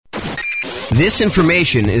This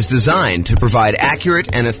information is designed to provide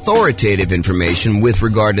accurate and authoritative information with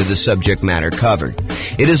regard to the subject matter covered.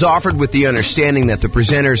 It is offered with the understanding that the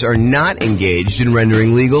presenters are not engaged in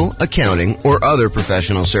rendering legal, accounting, or other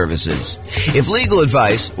professional services. If legal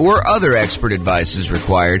advice or other expert advice is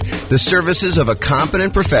required, the services of a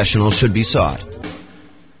competent professional should be sought.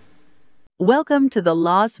 Welcome to the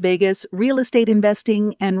Las Vegas Real Estate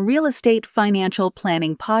Investing and Real Estate Financial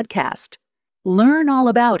Planning Podcast. Learn all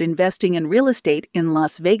about investing in real estate in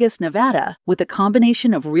Las Vegas, Nevada, with a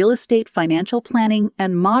combination of real estate financial planning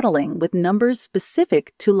and modeling with numbers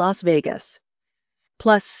specific to Las Vegas.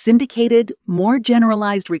 Plus syndicated, more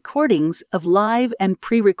generalized recordings of live and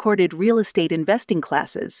pre-recorded real estate investing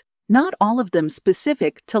classes, not all of them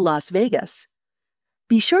specific to Las Vegas.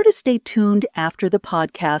 Be sure to stay tuned after the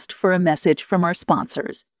podcast for a message from our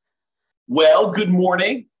sponsors. Well, good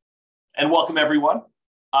morning and welcome everyone.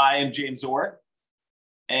 I am James Orr,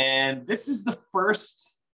 and this is the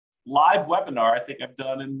first live webinar I think I've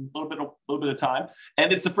done in a little bit of time,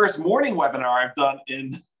 and it's the first morning webinar I've done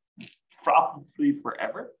in probably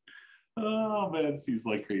forever. Oh man, it seems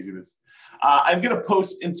like craziness. I'm going to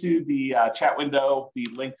post into the chat window the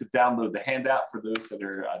link to download the handout for those that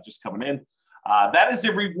are just coming in. That is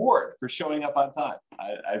a reward for showing up on time.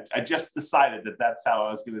 I just decided that that's how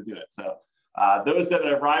I was going to do it. So those that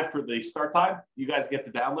arrived for the start time, you guys get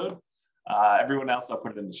the download. Everyone else, I'll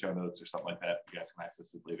put it in the show notes or something like that. You guys can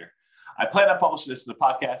access it later. I plan on publishing this in the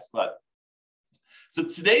podcast, so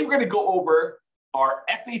today we're going to go over our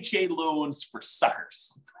FHA loans for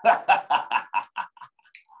suckers.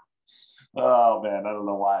 Oh man, I don't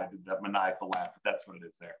know why I did that maniacal laugh, but that's what it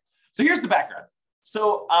is there. So here's the background.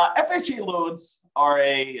 So FHA loans are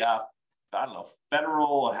a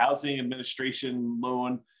federal housing administration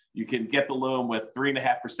loan. You can get the loan with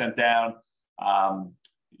 3.5% down,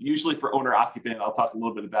 usually for owner occupant. I'll talk a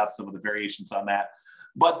little bit about some of the variations on that,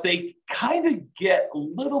 but they kind of get a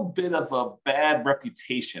little bit of a bad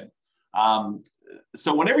reputation.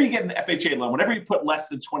 So whenever you get an FHA loan, whenever you put less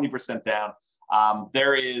than 20% down,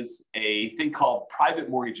 there is a thing called private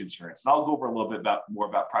mortgage insurance. And I'll go over a little bit more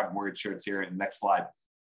about private mortgage insurance here in the next slide.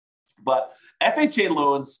 But FHA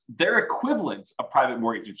loans, their equivalent of private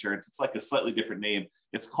mortgage insurance, it's like a slightly different name.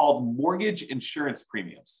 It's called mortgage insurance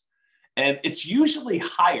premiums. And it's usually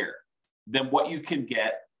higher than what you can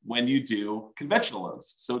get when you do conventional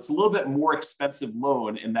loans. So it's a little bit more expensive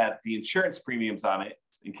loan in that the insurance premiums on it,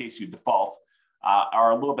 in case you default,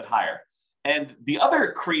 are a little bit higher. And the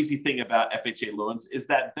other crazy thing about FHA loans is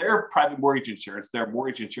that their private mortgage insurance, their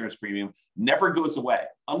mortgage insurance premium never goes away.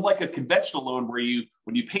 Unlike a conventional loan where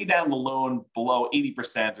when you pay down the loan below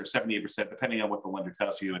 80% or 78%, depending on what the lender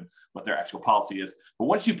tells you and what their actual policy is. But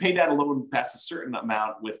once you pay down a loan past a certain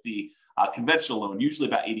amount with the conventional loan, usually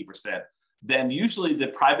about 80%, then usually the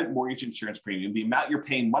private mortgage insurance premium, the amount you're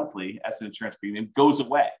paying monthly as an insurance premium, goes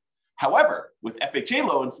away. However, with FHA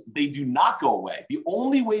loans, they do not go away. The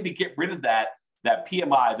only way to get rid of that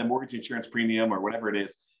PMI, the mortgage insurance premium or whatever it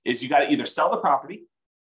is you got to either sell the property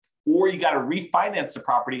or you got to refinance the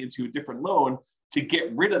property into a different loan to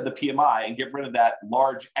get rid of the PMI and get rid of that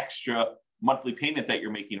large extra monthly payment that you're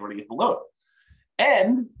making in order to get the loan.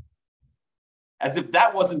 And as if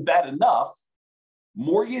that wasn't bad enough,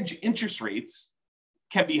 mortgage interest rates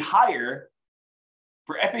can be higher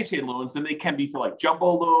for FHA loans than they can be for like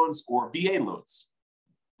jumbo loans or VA loans,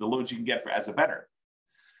 the loans you can get as a veteran.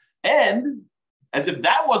 And as if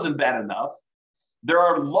that wasn't bad enough, there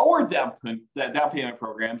are lower down payment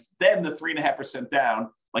programs than the 3.5% down.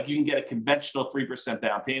 Like you can get a conventional 3%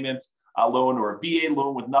 down payment loan or a VA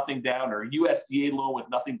loan with nothing down or a USDA loan with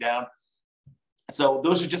nothing down. So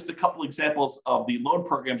those are just a couple examples of the loan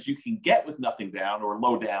programs you can get with nothing down or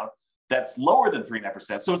low down that's lower than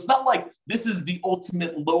 3.5%. So it's not like this is the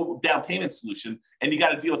ultimate low down payment solution and you got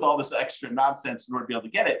to deal with all this extra nonsense in order to be able to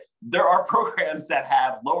get it. There are programs that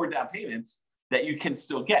have lower down payments that you can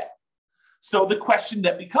still get. So the question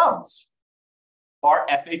that becomes, are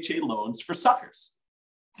FHA loans for suckers?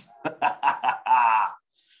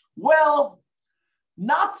 Well,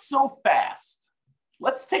 not so fast.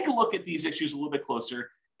 Let's take a look at these issues a little bit closer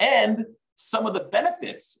and some of the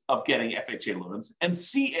benefits of getting FHA loans and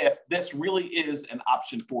see if this really is an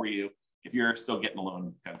option for you if you're still getting a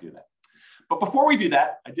loan, kind of do that. But before we do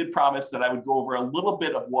that, I did promise that I would go over a little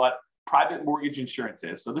bit of what private mortgage insurance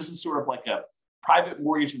is. So this is sort of like a private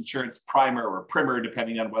mortgage insurance primer or primer,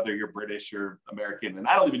 depending on whether you're British or American. And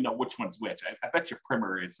I don't even know which one's which. I bet your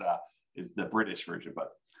primer is the British version,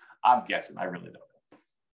 but I'm guessing. I really don't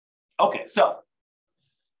know. Okay, so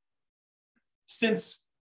since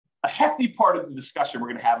a hefty part of the discussion we're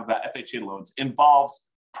going to have about FHA loans involves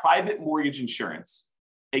private mortgage insurance,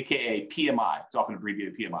 AKA PMI. It's often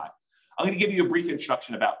abbreviated PMI. I'm going to give you a brief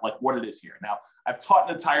introduction about like what it is here. Now, I've taught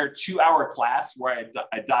an entire 2-hour class where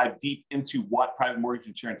I dive deep into what private mortgage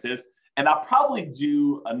insurance is. And I'll probably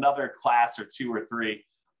do another class or 2 or 3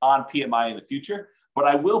 on PMI in the future. But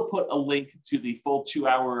I will put a link to the full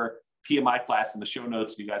 2-hour PMI class in the show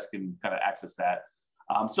notes so you guys can kind of access that.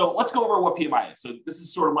 So let's go over what PMI is. So this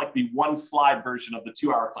is sort of like the 1-slide version of the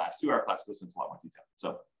 2-hour class. 2-hour class goes into a lot more detail.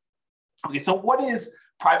 So what is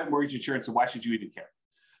private mortgage insurance and why should you even care?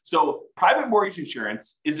 So private mortgage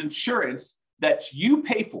insurance is insurance that you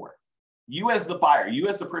pay for, you as the buyer, you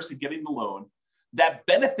as the person getting the loan, that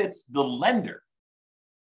benefits the lender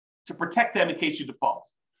to protect them in case you default.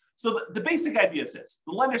 So the basic idea is this.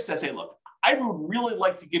 The lender says, hey, look, I would really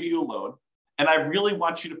like to give you a loan, and I really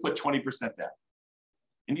want you to put 20% down.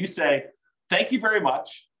 And you say, thank you very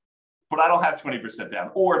much, but I don't have 20%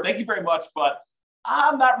 down. Or thank you very much, but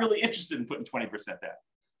I'm not really interested in putting 20% down.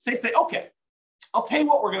 So they say, okay, I'll tell you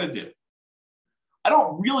what we're going to do. I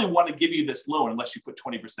don't really want to give you this loan unless you put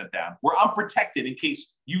 20% down, where I'm protected in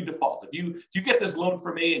case you default. If you get this loan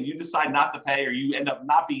from me and you decide not to pay, or you end up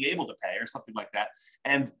not being able to pay or something like that,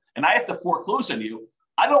 and I have to foreclose on you,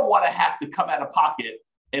 I don't want to have to come out of pocket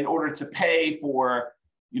in order to pay for,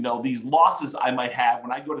 these losses I might have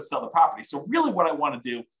when I go to sell the property. So really what I want to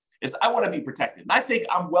do is I want to be protected. And I think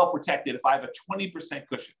I'm well protected if I have a 20%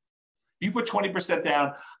 cushion. If you put 20%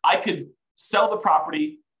 down, I could sell the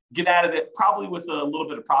property, get out of it probably with a little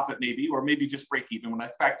bit of profit maybe, or maybe just break even when I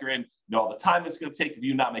factor in all the time it's going to take of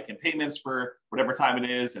you not making payments for whatever time it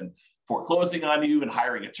is, and foreclosing on you and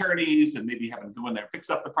hiring attorneys and maybe having to go in there and fix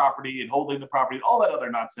up the property and holding the property and all that other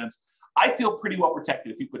nonsense. I feel pretty well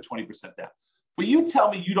protected if you put 20% down. But you tell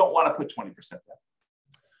me you don't want to put 20% down.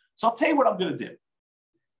 So I'll tell you what I'm going to do.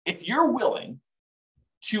 If you're willing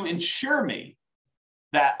to insure me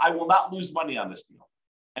that I will not lose money on this deal,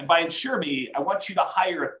 and by insure me, I want you to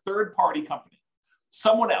hire a third-party company,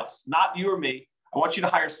 someone else, not you or me. I want you to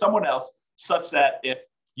hire someone else such that if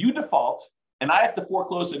you default and I have to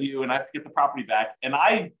foreclose on you and I have to get the property back, and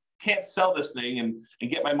I can't sell this thing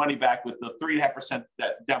and get my money back with the 3.5%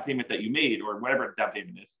 that down payment that you made, or whatever the down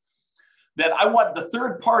payment is, then I want the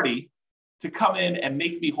third party to come in and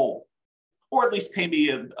make me whole, or at least pay me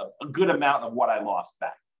a good amount of what I lost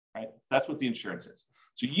back, right? That's what the insurance is.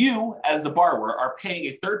 So you, as the borrower, are paying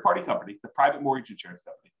a third-party company, the private mortgage insurance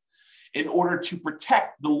company, in order to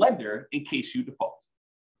protect the lender in case you default.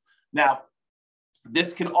 Now,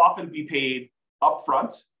 this can often be paid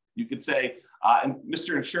upfront. You could say,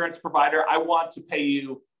 Mr. Insurance Provider, I want to pay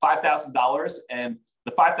you $5,000, and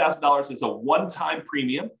the $5,000 is a one-time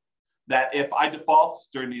premium that if I default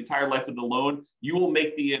during the entire life of the loan, you will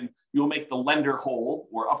make the lender whole,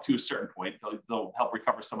 or up to a certain point. They'll help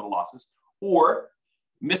recover some of the losses. Or,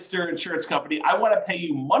 Mr. Insurance Company, I want to pay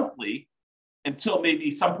you monthly until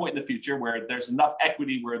maybe some point in the future where there's enough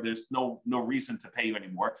equity where there's no reason to pay you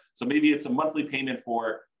anymore. So maybe it's a monthly payment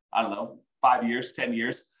for, 5 years, 10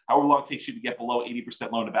 years, however long it takes you to get below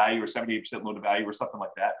 80% loan to value or 78% loan to value or something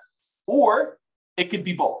like that. Or it could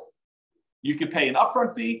be both. You could pay an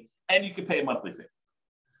upfront fee and you could pay a monthly fee.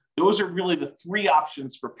 Those are really the 3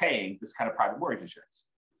 options for paying this kind of private mortgage insurance.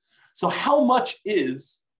 So how much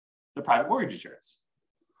is the private mortgage insurance?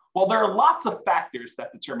 Well, there are lots of factors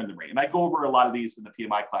that determine the rate. And I go over a lot of these in the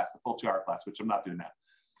PMI class, the full 2-hour class, which I'm not doing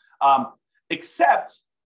now. Except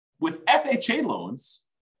with FHA loans,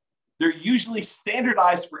 they're usually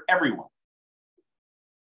standardized for everyone.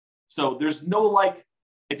 So there's no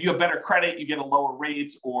if you have better credit, you get a lower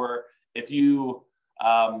rate, or if you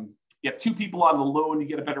have 2 people on the loan, you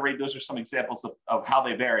get a better rate. Those are some examples of how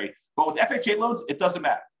they vary. But with FHA loans, it doesn't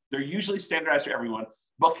matter. They're usually standardized for everyone,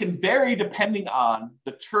 but can vary depending on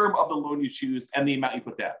the term of the loan you choose and the amount you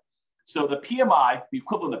put down. So the PMI, the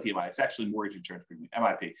equivalent of PMI, it's actually mortgage insurance premium,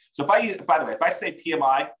 MIP. So if I say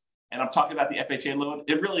PMI and I'm talking about the FHA loan,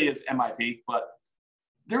 it really is MIP, but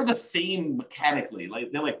they're the same mechanically.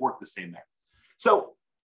 They work the same there. So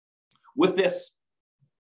with this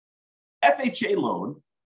FHA loan,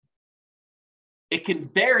 it can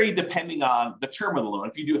vary depending on the term of the loan.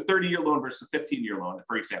 If you do a 30-year loan versus a 15-year loan,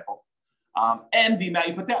 for example, and the amount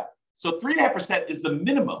you put down. So 3.5% is the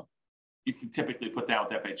minimum you can typically put down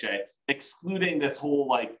with FHA, excluding this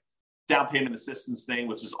whole down payment assistance thing,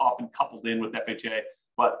 which is often coupled in with FHA.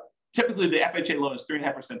 But typically the FHA loan is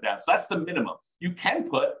 3.5% down. So that's the minimum. You can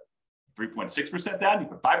put 3.6% down, you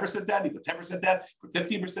put 5% down, you put 10% down, you put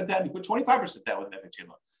 15% down, you put 25% down with an FHA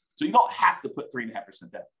loan. So you don't have to put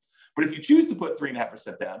 3.5% down. But if you choose to put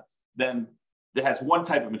 3.5% down, then it has one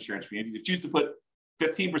type of insurance premium. If you choose to put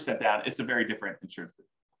 15% down, it's a very different insurance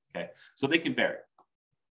premium. Okay, so they can vary.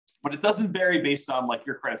 but it doesn't vary based on like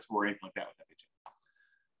your credit score or anything like that with FHA.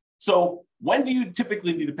 So when do you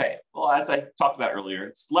typically need to pay it? Well, as I talked about earlier,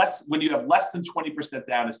 it's less when you have less than 20%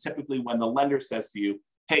 down is typically when the lender says to you,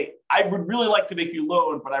 hey, I would really like to make you a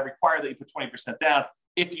loan, but I require that you put 20% down.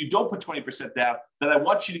 If you don't put 20% down, then I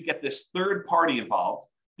want you to get this third party involved,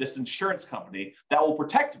 this insurance company that will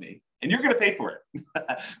protect me, and you're going to pay for it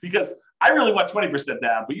because I really want 20%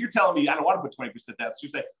 down, but you're telling me I don't want to put 20% down. So you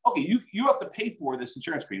say, okay, you have to pay for this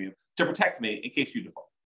insurance premium to protect me in case you default.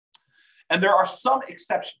 And there are some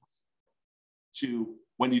exceptions to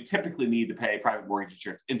when you typically need to pay private mortgage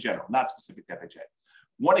insurance in general, not specific to FHA.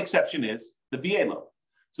 One exception is the VA loan.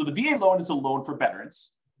 So the VA loan is a loan for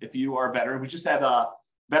veterans. If you are a veteran, we just had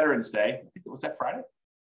Veterans Day. I think it was that Friday.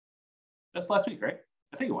 That's last week, right?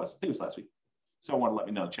 I think it was last week. Someone let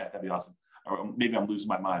me know in the chat. That'd be awesome. Or maybe I'm losing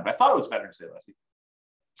my mind, but I thought it was Veterans Day last week.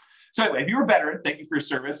 So anyway, if you're a veteran, thank you for your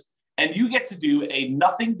service. And you get to do a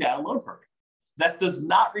nothing down loan program that does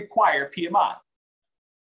not require PMI.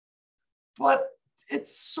 But it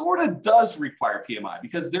sort of does require PMI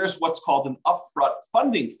because there's what's called an upfront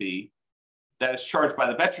funding fee that is charged by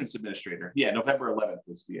the Veterans Administrator. Yeah, November 11th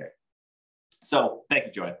was VA. So thank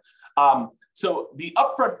you, Joanne. So the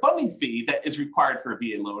upfront funding fee that is required for a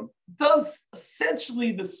VA loan does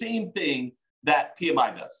essentially the same thing that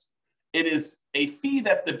PMI does. It is a fee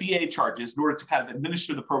that the VA charges in order to kind of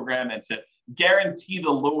administer the program and to guarantee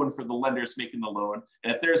the loan for the lenders making the loan.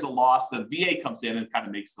 And if there's a loss, then VA comes in and kind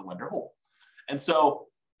of makes the lender whole. And so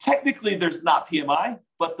technically there's not PMI,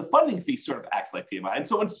 but the funding fee sort of acts like PMI. And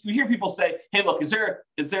so when you hear people say, hey, look, is there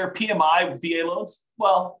PMI with VA loans?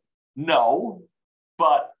 Well, no,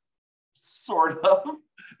 but sort of,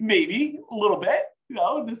 maybe a little bit,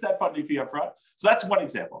 there's that funding fee up front. So that's one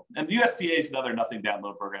example. And the USDA is another nothing down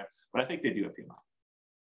loan program, but I think they do have PMI.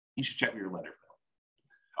 You should check with your lender for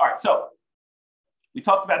that. All right, so we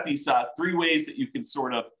talked about these three ways that you can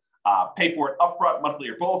sort of pay for it upfront, monthly,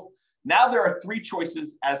 or both. Now there are three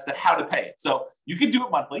choices as to how to pay it. So you can do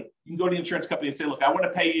it monthly. You can go to the insurance company and say, look, I want to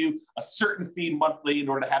pay you a certain fee monthly in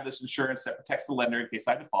order to have this insurance that protects the lender in case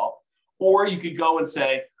I default. Or you could go and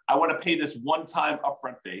say, I want to pay this one-time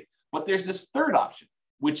upfront fee. But there's this third option,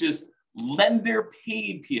 which is lender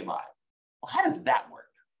paid PMI. Well, how does that work?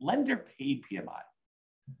 Lender paid PMI.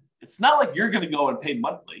 It's not like you're going to go and pay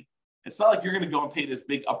monthly. It's not like you're going to go and pay this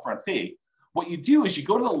big upfront fee. What you do is you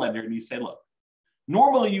go to the lender and you say, look,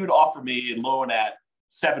 normally you would offer me a loan at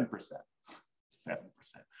 7%. 7%.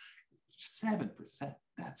 7%.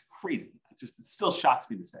 That's crazy. It still shocks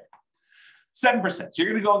me to say. 7%. So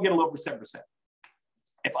you're going to go and get a loan for 7%.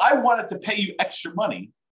 If I wanted to pay you extra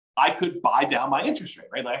money, I could buy down my interest rate,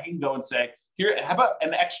 right? Like I can go and say, here, how about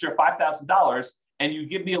an extra $5,000 and you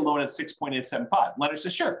give me a loan at 6.875? Lender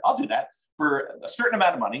says, sure, I'll do that for a certain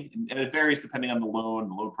amount of money. And it varies depending on the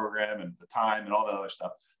loan program and the time and all that other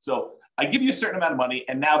stuff. So I give you a certain amount of money.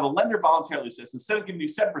 And now the lender voluntarily says, instead of giving you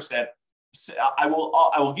 7%, I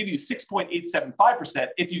will give you 6.875%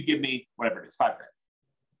 if you give me whatever it is, $5,000.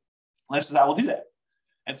 Lender says, I will do that.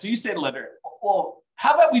 And so you say to the lender, well,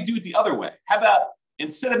 how about we do it the other way? How about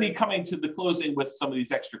instead of me coming to the closing with some of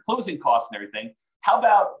these extra closing costs and everything, how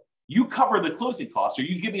about you cover the closing costs or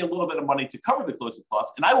you give me a little bit of money to cover the closing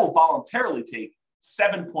costs and I will voluntarily take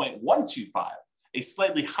 7.125, a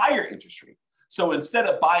slightly higher interest rate. So instead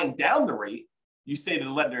of buying down the rate, you say to the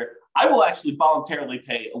lender, I will actually voluntarily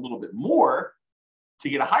pay a little bit more to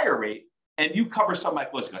get a higher rate and you cover some of my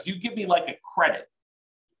closing costs. You give me like a credit.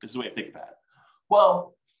 This is the way I think about it.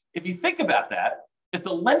 Well, if you think about that, if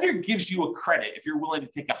the lender gives you a credit, if you're willing to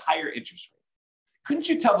take a higher interest rate, couldn't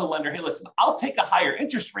you tell the lender, hey, listen, I'll take a higher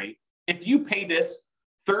interest rate if you pay this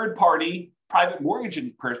third-party private mortgage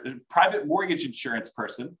insurance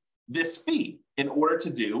person this fee in order to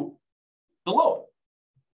do the loan?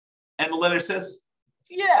 And the lender says,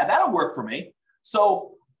 yeah, that'll work for me.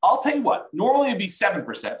 So I'll tell you what, normally it'd be 7%,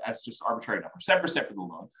 that's just arbitrary number, 7% for the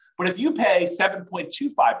loan. But if you pay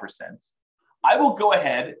 7.25%, I will go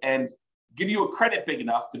ahead and give you a credit big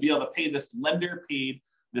enough to be able to pay this lender paid,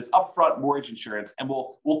 this upfront mortgage insurance, and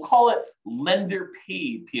we'll call it lender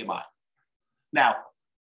paid PMI. Now,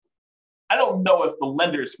 I don't know if the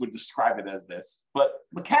lenders would describe it as this, but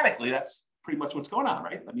mechanically, that's pretty much what's going on,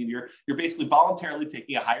 right? I mean, you're basically voluntarily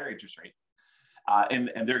taking a higher interest rate, and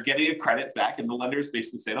they're getting a credit back, and the lenders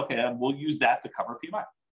basically saying, okay, we'll use that to cover PMI.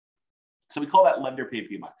 So we call that lender paid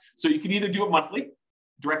PMI. So you can either do it monthly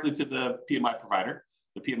directly to the PMI provider,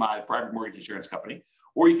 the PMI private mortgage insurance company,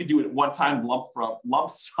 or you could do it at one-time lump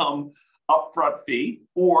sum upfront fee,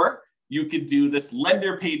 or you could do this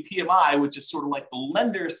lender paid PMI, which is sort of like the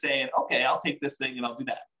lender saying, okay, I'll take this thing and I'll do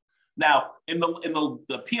that. Now, in the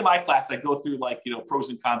PMI class, I go through like, pros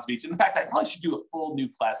and cons of each. And in fact, I probably should do a full new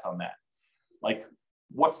class on that. Like,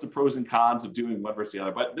 what's the pros and cons of doing one versus the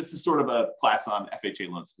other? But this is sort of a class on FHA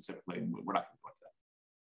loans specifically, and we're not going to go into that.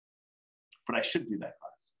 But I should do that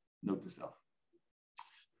class. Note to self.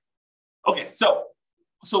 Okay, so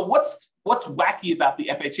what's wacky about the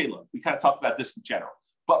FHA loan? We kind of talked about this in general.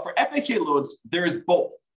 But for FHA loans, there is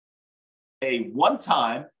both a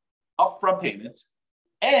one-time upfront payment,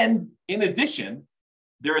 and in addition,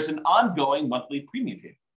 there is an ongoing monthly premium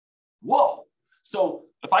payment. Whoa. So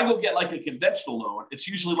if I go get like a conventional loan, it's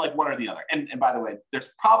usually like one or the other. And by the way, there's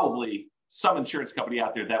probably some insurance company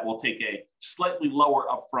out there that will take a slightly lower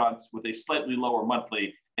upfront with a slightly lower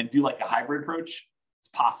monthly and do like a hybrid approach. It's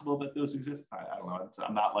possible that those exist. I don't know.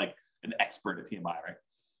 I'm not like an expert at PMI, right?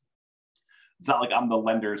 It's not like I'm the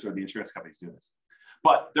lenders or the insurance companies doing this.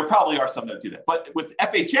 But there probably are some that do that. But with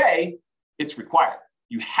FHA, it's required.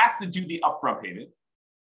 You have to do the upfront payment,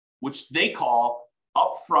 which they call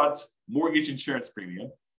upfront mortgage insurance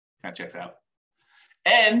premium. Kind of checks out.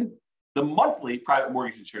 And the monthly private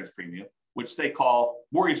mortgage insurance premium, which they call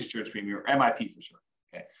mortgage insurance premium, or MIP for short.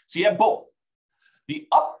 Okay. So you have both. The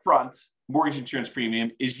upfront mortgage insurance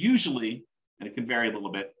premium is usually, and it can vary a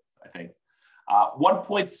little bit, I think,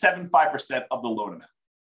 1.75% of the loan amount.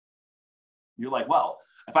 You're like, well,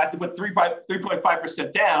 if I have to put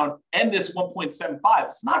 3.5% down and this 1.75,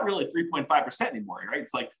 it's not really 3.5% anymore, right?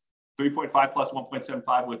 It's like 3.5 plus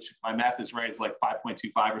 1.75, which if my math is right, is like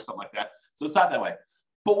 5.25 or something like that. So it's not that way.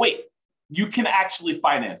 But wait, you can actually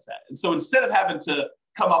finance that. And so instead of having to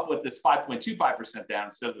come up with this 5.25% down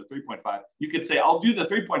instead of the 3.5, you could say, I'll do the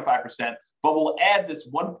 3.5%, but we'll add this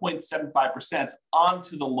 1.75%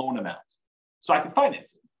 onto the loan amount so I can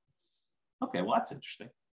finance it. Okay, well, that's interesting.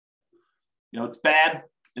 It's bad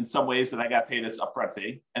in some ways that I got paid this upfront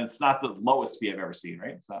fee, and it's not the lowest fee I've ever seen,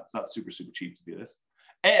 right? It's not super, super cheap to do this.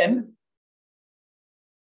 And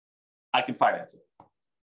I can finance it.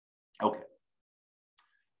 Okay.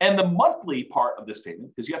 And the monthly part of this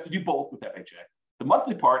payment, because you have to do both with FHA, the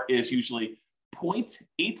monthly part is usually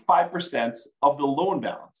 0.85% of the loan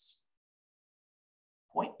balance.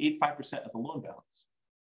 0.85% of the loan balance.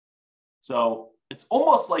 So it's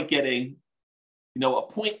almost like getting a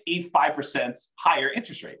 0.85% higher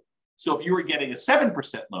interest rate. So if you were getting a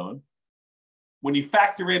 7% loan, when you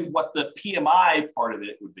factor in what the PMI part of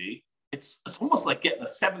it would be, it's almost like getting a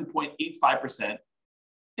 7.85%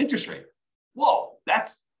 interest rate. Whoa,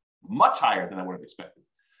 that's much higher than I would have expected.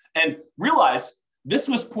 And realize this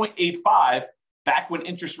was 0.85 back when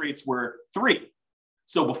interest rates were 3.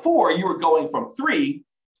 So before you were going from 3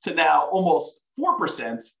 to now almost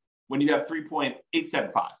 4% when you have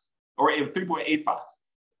 3.875 or 3.85,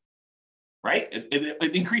 right?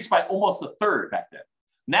 It increased by almost a third back then.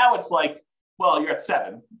 Now it's like, well, you're at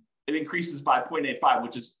 7. It increases by 0.85,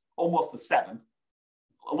 which is almost a 7.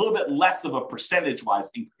 A little bit less of a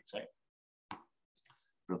percentage-wise increase, right?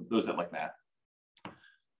 For those that like math.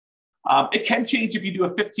 It can change if you do a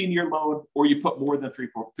 15-year loan or you put more than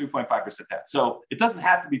 3.5% down. So it doesn't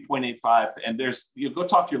have to be 0.85. And there's, go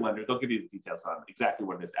talk to your lender. They'll give you the details on exactly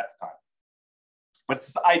what it is at the time. But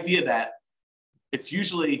it's this idea that it's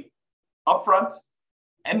usually upfront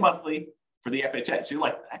and monthly for the FHA. So you're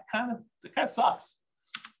like, that kind of sucks.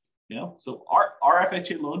 So our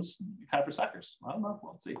FHA loans kind of for suckers. I don't know.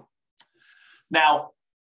 We'll see. Now,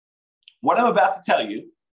 what I'm about to tell you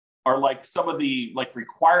are like some of the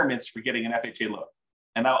requirements for getting an FHA loan.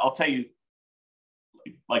 And I'll tell you,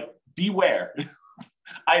 beware.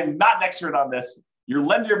 I'm not an expert on this. Your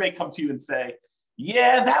lender may come to you and say,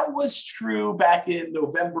 yeah, that was true back in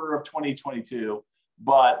November of 2022,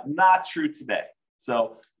 but not true today.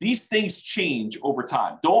 So these things change over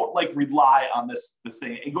time. Don't rely on this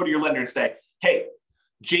thing and go to your lender and say, hey,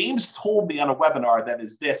 James told me on a webinar that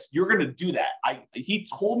is this. You're going to do that. He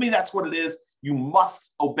told me that's what it is. You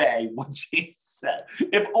must obey what James said.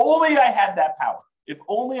 If only I had that power. If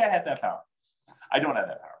only I had that power. I don't have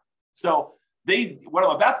that power. So what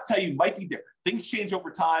I'm about to tell you might be different. Things change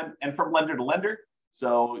over time and from lender to lender.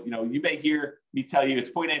 So, you may hear me tell you it's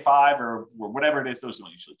 0.85 or whatever it is. Those don't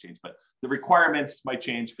usually change, but the requirements might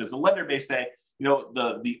change because the lender may say,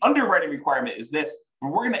 the underwriting requirement is this,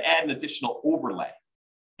 but we're going to add an additional overlay,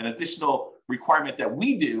 an additional requirement that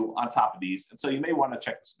we do on top of these. And so you may want to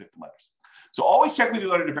check this with different lenders. So always check with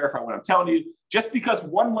your lender to verify what I'm telling you. Just because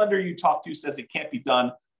one lender you talk to says it can't be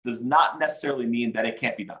done does not necessarily mean that it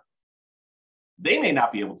can't be done. They may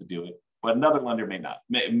not be able to do it, but another lender may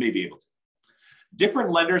be able to.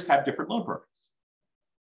 Different lenders have different loan programs.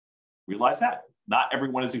 Realize that. Not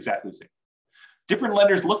everyone is exactly the same. Different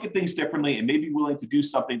lenders look at things differently and may be willing to do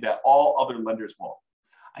something that all other lenders won't.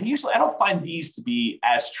 I don't find these to be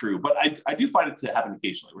as true, but I do find it to happen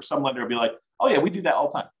occasionally where some lender will be like, oh yeah, we do that all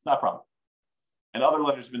the time. It's not a problem. And other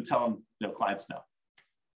lenders have been telling clients no.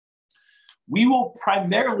 We will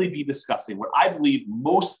primarily be discussing what I believe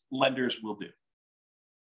most lenders will do.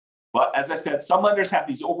 But as I said, some lenders have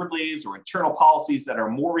these overlays or internal policies that are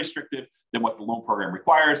more restrictive than what the loan program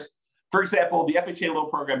requires. For example, the FHA loan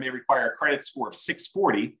program may require a credit score of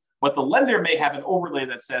 640, but the lender may have an overlay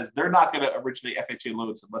that says they're not going to originate FHA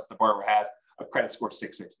loans unless the borrower has a credit score of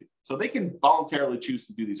 660. So they can voluntarily choose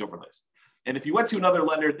to do these overlays. And if you went to another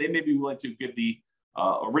lender, they may be willing to give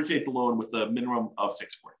originate the loan with a minimum of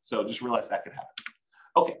 640. So just realize that could happen.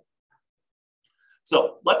 Okay.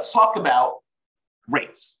 So let's talk about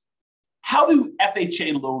rates. How do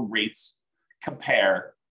FHA loan rates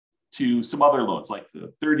compare to some other loans, like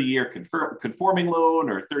the 30-year conforming loan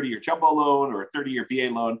or 30-year jumbo loan or 30-year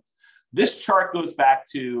VA loan? This chart goes back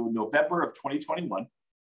to November of 2021.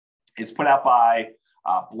 It's put out by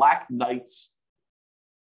Black Knight.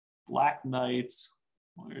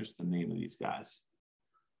 Where's the name of these guys?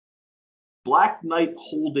 Black Knight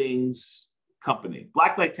Holdings Company,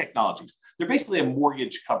 Black Knight Technologies. They're basically a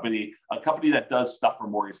mortgage company, a company that does stuff for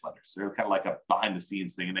mortgage lenders. They're kind of like a behind the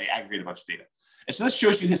scenes thing, and they aggregate a bunch of data. And so this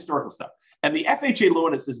shows you historical stuff. And the FHA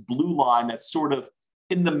loan is this blue line that's sort of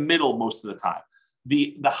in the middle most of the time.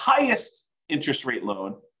 The highest interest rate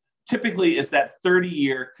loan typically is that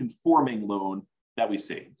 30-year conforming loan that we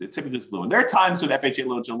see. It typically is blue. And there are times when FHA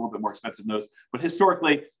loans are a little bit more expensive than those, but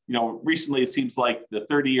historically, recently it seems like the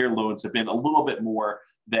 30-year loans have been a little bit more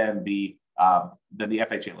than the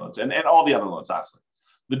FHA loans and all the other loans, honestly.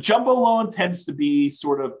 The jumbo loan tends to be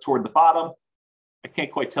sort of toward the bottom. I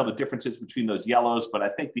can't quite tell the differences between those yellows, but I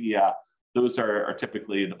think those are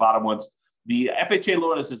typically the bottom ones. The FHA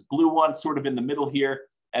loan is this blue one, sort of in the middle here.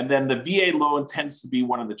 And then the VA loan tends to be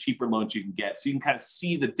one of the cheaper loans you can get. So you can kind of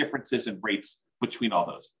see the differences in rates between all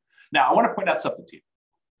those. Now, I want to point out something to you.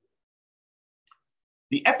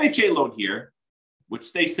 The FHA loan here,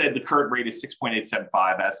 which they said the current rate is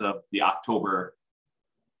 6.875 as of the October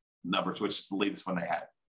numbers, which is the latest one they had.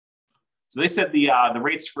 So they said the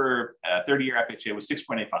rates for 30-year FHA was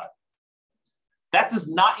 6.85. That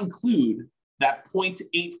does not include that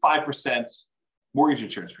 0.85% mortgage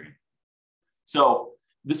insurance premium. So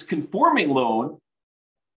this conforming loan,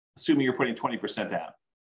 assuming you're putting 20% down,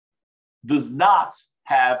 does not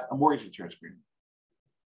have a mortgage insurance premium.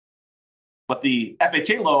 But the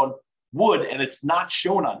FHA loan would, and it's not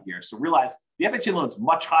shown on here. So realize the FHA loan is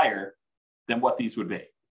much higher than what these would be.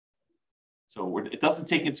 So it doesn't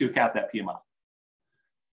take into account that PMI.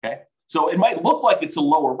 Okay. So it might look like it's a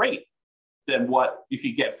lower rate than what you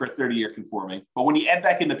could get for a 30-year conforming, but when you add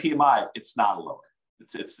back in the PMI, it's not a lower.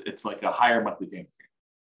 It's like a higher monthly payment.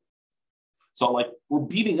 So like we're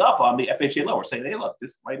beating up on the FHA loan. We're saying, hey, look,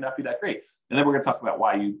 this might not be that great. And then we're going to talk about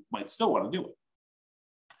why you might still want to do it.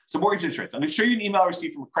 So mortgage insurance. I'm going to show you an email I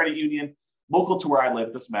received from a credit union local to where I live.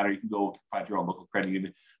 It doesn't matter. You can go find your own local credit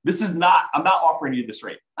union. I'm not offering you this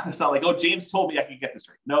rate. It's not like, oh, James told me I could get this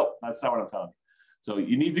rate. No, that's not what I'm telling you. So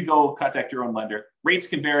you need to go contact your own lender. Rates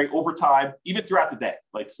can vary over time, even throughout the day.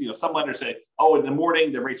 Like, some lenders say, oh, in the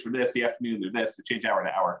morning, the rates were this, the afternoon, they're this, they change hour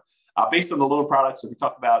to hour. Based on the loan products, so if we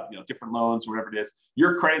talk about different loans or whatever it is,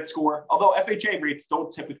 your credit score, although FHA rates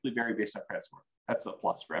don't typically vary based on credit score. That's a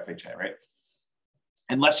plus for FHA, right?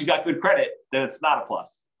 Unless you got good credit, then it's not a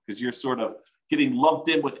plus because you're sort of getting lumped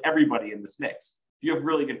in with everybody in this mix. If you have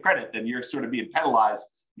really good credit, then you're sort of being penalized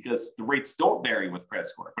because the rates don't vary with credit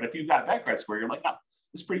score. But if you've got a bad credit score, you're like, oh,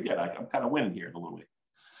 this is pretty good. I'm kind of winning here in a little way.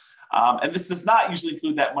 And this does not usually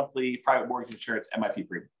include that monthly private mortgage insurance MIP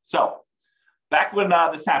premium. So back when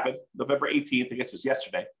this happened, November 18th, I guess it was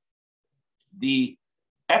yesterday, the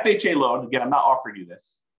FHA loan, again, I'm not offering you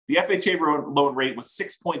this, the FHA loan rate was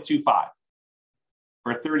 6.25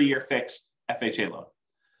 for a 30-year fixed FHA loan.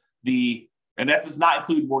 And that does not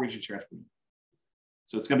include mortgage insurance premium.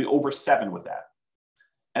 So it's going to be over 7 with that.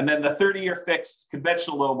 And then the 30-year fixed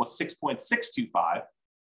conventional loan was 6.625,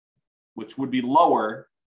 which would be lower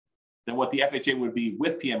than what the FHA would be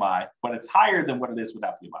with PMI, but it's higher than what it is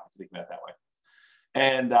without PMI, to think about it that way.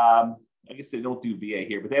 And I guess they don't do VA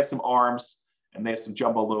here, but they have some ARMs and they have some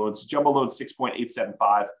jumbo loans. Jumbo loan is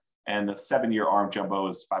 6.875, and the 7-year ARM jumbo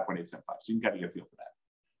is 5.875. So you can kind of get a feel for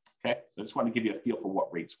that. Okay, so I just want to give you a feel for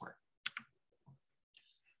what rates were.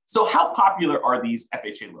 So how popular are these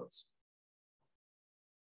FHA loans?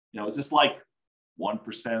 Is this like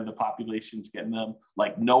 1% of the population's getting them?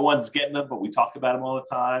 Like no one's getting them, but we talk about them all the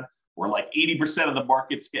time? Or like 80% of the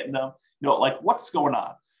market's getting them? Like what's going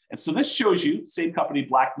on? And so this shows you, same company,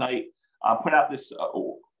 Black Knight, put out this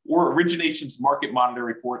or Originations Market Monitor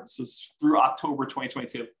report. This is through October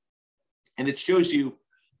 2022. And it shows you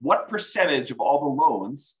what percentage of all the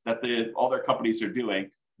loans that all their companies are doing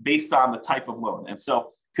based on the type of loan. And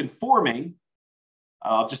so conforming,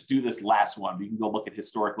 I'll just do this last one. You can go look at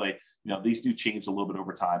historically. These do change a little bit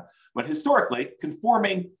over time. But historically,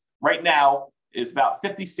 conforming right now is about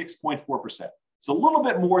 56.4%. So a little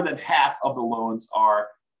bit more than half of the loans are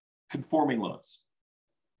conforming loans,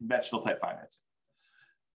 conventional type financing.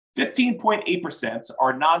 15.8%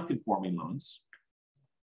 are non-conforming loans.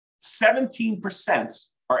 17%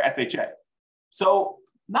 are FHA. So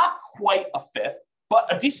not quite a fifth,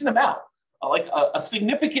 but a decent amount, like a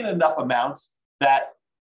significant enough amount that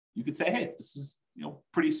you could say, hey, this is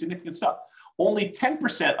pretty significant stuff. Only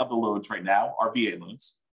 10% of the loans right now are VA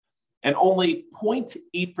loans, and only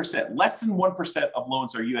 0.8%, less than 1% of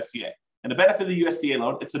loans are USDA. And the benefit of the USDA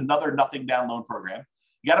loan, it's another nothing down loan program.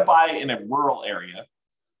 You got to buy in a rural area,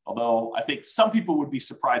 although I think some people would be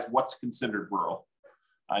surprised what's considered rural.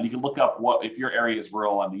 And you can look up if your area is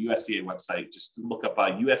rural on the USDA website. Just look up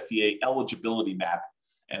a USDA eligibility map,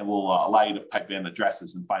 and it will allow you to type in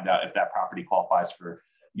addresses and find out if that property qualifies for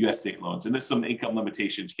USDA loans. And there's some income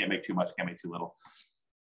limitations. You can't make too much, can't make too little.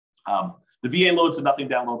 The VA loan's a nothing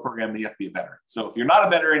down loan program, and you have to be a veteran. So if you're not a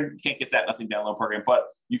veteran, you can't get that nothing down loan program, but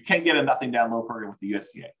you can get a nothing down loan program with the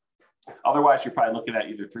USDA. Otherwise, you're probably looking at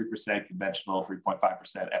either 3% conventional,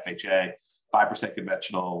 3.5% FHA, 5%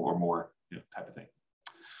 conventional or more type of thing.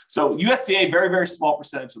 So USDA, very, very small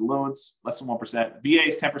percentage of the loans, less than 1%. VA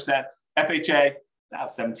is 10%. FHA,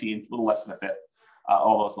 about 17, a little less than a fifth,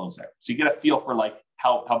 all those loans there. So you get a feel for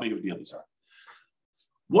how big of a deal these are.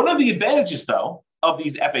 One of the advantages, though, of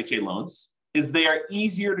these FHA loans is they are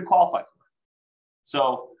easier to qualify for.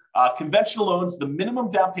 So conventional loans, the minimum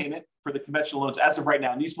down payment for the conventional loans as of right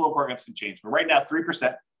now, and these loan programs can change, but right now,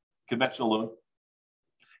 3% conventional loan.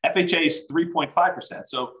 FHA is 3.5%.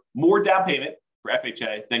 So more down payment for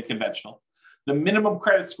FHA than conventional. The minimum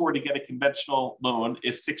credit score to get a conventional loan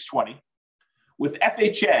is 620. With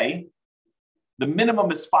FHA, the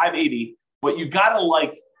minimum is 580, but you got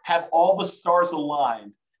to have all the stars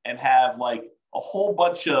aligned and have a whole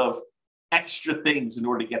bunch of extra things in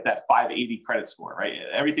order to get that 580 credit score, right?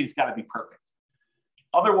 Everything's got to be perfect.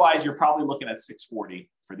 Otherwise, you're probably looking at 640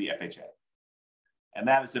 for the FHA. And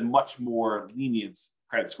that is a much more lenient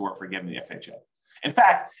credit score for getting the FHA. In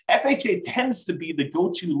fact, FHA tends to be the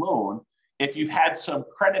go-to loan if you've had some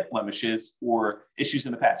credit blemishes or issues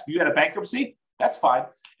in the past. If you had a bankruptcy, that's fine.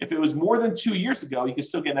 If it was more than 2 years ago, you can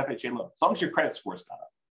still get an FHA loan, as long as your credit score's gone up,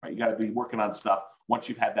 right? You got to be working on stuff once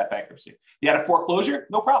you've had that bankruptcy. You had a foreclosure,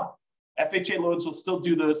 no problem. FHA loans will still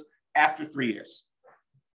do those after 3 years.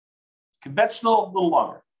 Conventional, a little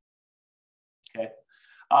longer. Okay.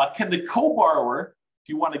 Can the co-borrower, if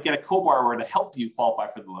you want to get a co-borrower to help you qualify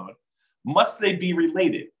for the loan, must they be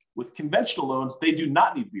related? With conventional loans, they do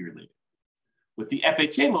not need to be related. With the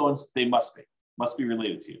FHA loans, they must be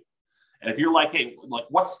related to you. And if you're hey,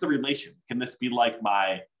 what's the relation? Can this be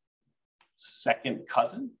my second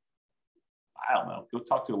cousin? I don't know. Go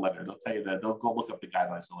talk to a lender. They'll tell you that. They'll go look up the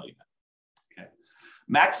guidelines and let you know. Okay.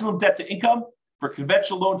 Maximum debt to income for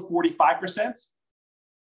conventional loan, 45%.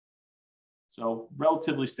 So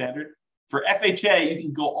relatively standard. For FHA, you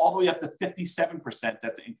can go all the way up to 57%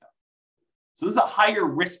 debt to income. So this is a higher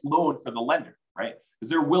risk loan for the lender, right? Because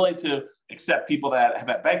they're willing to accept people that have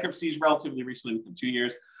had bankruptcies relatively recently, within 2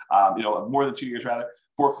 years, more than 2 years rather.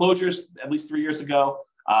 Foreclosures, at least 3 years ago,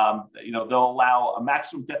 they'll allow a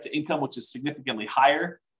maximum debt to income, which is significantly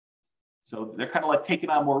higher. So they're kind of taking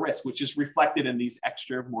on more risk, which is reflected in these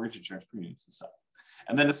extra mortgage insurance premiums and stuff.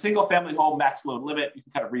 And then a single family home max loan limit, you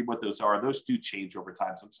can kind of read what those are. Those do change over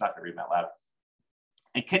time, so I'm just not going to read them out loud.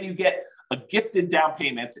 And can you get a gifted down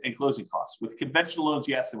payment and closing costs? With conventional loans,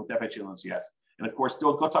 yes, and with FHA loans, yes. And of course,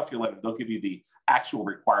 go talk to your lender. They'll give you the actual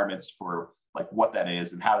requirements for what that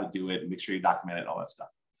is and how to do it, and make sure you document it and all that stuff.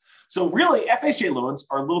 So really, FHA loans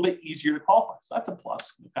are a little bit easier to qualify. So that's a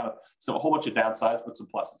plus. So a whole bunch of downsides, but some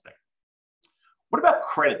pluses there. What about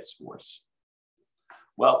credit scores?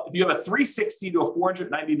 Well, if you have a 360 to a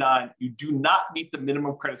 499, you do not meet the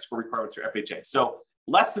minimum credit score requirements for FHA. So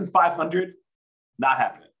less than 500, not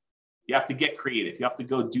happening. You have to get creative. You have to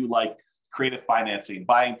go do creative financing,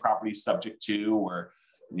 buying properties subject to, or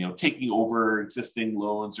taking over existing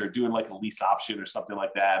loans, or doing a lease option or something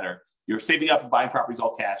like that, or you're saving up and buying properties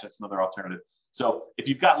all cash. That's another alternative. So if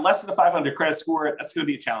you've got less than a 500 credit score, that's going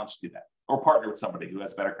to be a challenge to do that, or partner with somebody who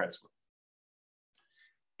has a better credit score.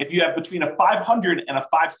 If you have between a 500 and a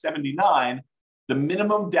 579, the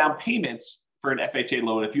minimum down payments for an FHA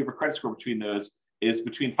loan, if you have a credit score between those, is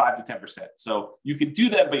between 5 to 10%. So you can do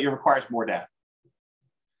that, but it requires more down.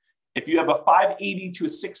 If you have a 580 to a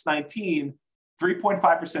 619,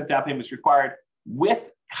 3.5% down payment is required with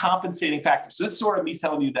compensating factors. So this is sort of me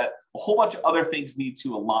telling you that a whole bunch of other things need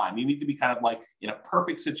to align. You need to be kind of like in a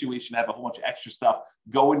perfect situation, have a whole bunch of extra stuff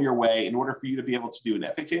going your way in order for you to be able to do an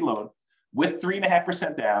FHA loan with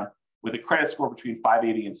 3.5% down with a credit score between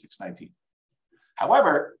 580 and 619.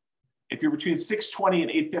 However, if you're between 620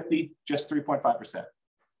 and 850, just 3.5%.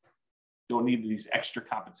 Don't need these extra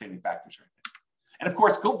compensating factors or anything. And of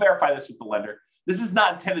course, go verify this with the lender. This is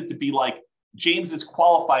not intended to be like James is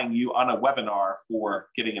qualifying you on a webinar for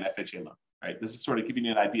getting an FHA loan, right? This is sort of giving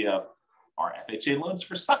you an idea of, are FHA loans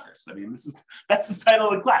for suckers? I mean, that's the title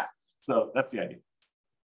of the class. So that's the idea.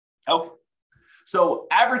 Okay. So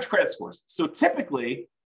average credit scores. So typically,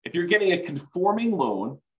 if you're getting a conforming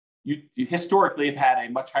loan, you historically have had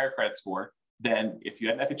a much higher credit score than if you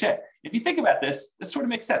had an FHA. If you think about this, this sort of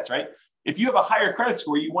makes sense, right? If you have a higher credit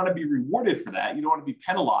score, you want to be rewarded for that. You don't want to be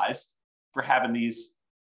penalized for having these,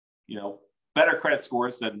 better credit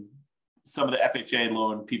scores than some of the FHA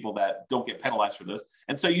loan people that don't get penalized for those.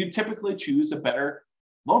 And so you typically choose a better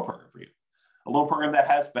loan program for you, a loan program that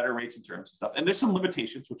has better rates and terms and stuff. And there's some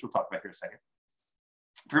limitations, which we'll talk about here in a second.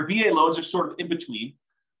 For VA loans, they're sort of in between.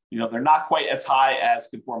 They're not quite as high as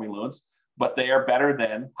conforming loans, but they are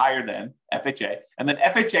higher than FHA. And then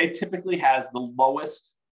FHA typically has the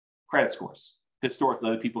lowest credit scores,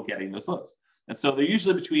 historically, the people getting those loans. And so they're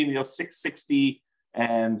usually between 660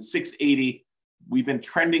 and 680. We've been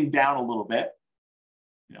trending down a little bit,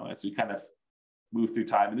 as we kind of move through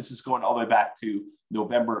time. And this is going all the way back to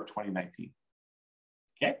November of 2019.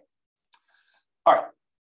 Okay. All right.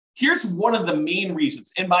 Here's one of the main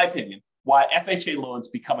reasons, in my opinion, why FHA loans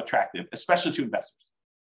become attractive, especially to investors.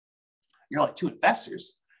 You're like, to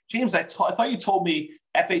investors? James, I thought you told me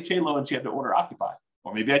FHA loans you have to owner occupy.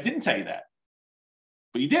 Or maybe I didn't tell you that.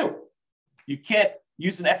 But you do. You can't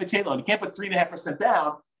use an FHA loan. You can't put 3.5%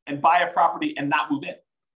 down and buy a property and not move in.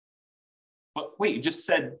 But wait, you just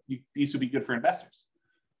said these would be good for investors.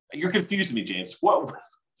 You're confusing me, James. What?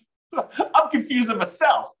 I'm confusing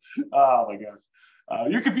myself. Oh my gosh.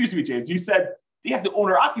 You're confusing me, James. You said they have to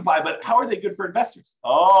owner occupy, but how are they good for investors?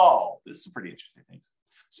 Oh, this is pretty interesting things.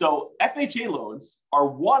 So FHA loans are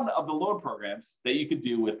one of the loan programs that you could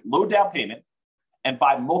do with low down payment and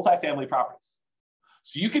buy multifamily properties.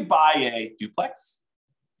 So you could buy a duplex,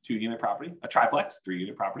 2-unit property, a triplex,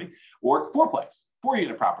 3-unit property, or fourplex,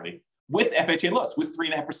 4-unit property with FHA loans with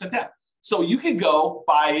 3.5% down. So you can go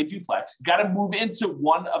buy a duplex, got to move into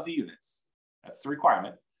one of the units. That's the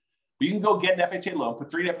requirement. But you can go get an FHA loan, put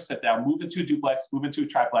 3.5% down, move into a duplex, move into a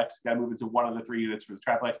triplex, got to move into one of the 3 units for the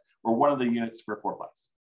triplex or one of the units for a fourplex.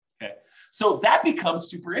 Okay. So that becomes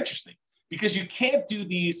super interesting because you can't do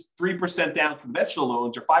these 3% down conventional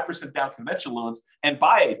loans or 5% down conventional loans and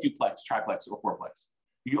buy a duplex, triplex, or fourplex.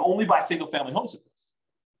 You can only buy single family homes with this.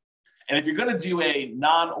 And if you're going to do a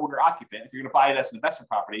non-owner occupant, if you're going to buy it as an investment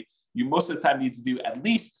property, you most of the time need to do at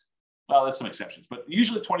least, well, there's some exceptions, but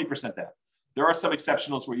usually 20% down. There are some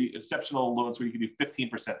exceptional loans where you can do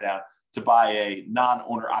 15% down to buy a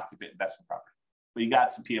non-owner occupant investment property. But you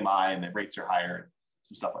got some PMI and the rates are higher and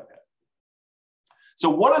some stuff like that. So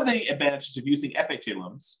one of the advantages of using FHA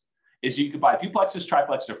loans is you could buy duplexes,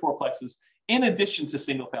 triplexes, or fourplexes in addition to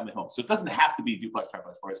single family homes. So it doesn't have to be duplex,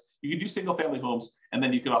 triplex, fourplex. You can do single family homes, and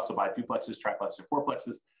then you can also buy duplexes, triplexes, or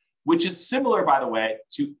fourplexes, which is similar, by the way,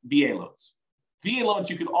 to VA loans. VA loans,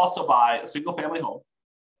 you can also buy a single family home,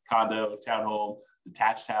 condo, townhome,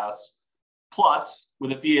 detached house. Plus,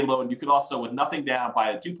 with a VA loan, you could also, with nothing down,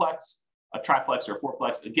 buy a duplex, a triplex, or a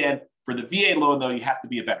fourplex. Again, for the VA loan, though, you have to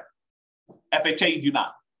be a veteran. FHA, you do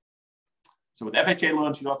not. So with FHA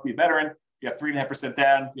loans, you don't have to be a veteran. You have 3.5%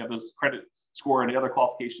 down. You have those credit score and the other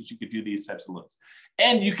qualifications. You could do these types of loans.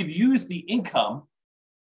 And you could use the income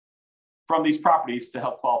from these properties to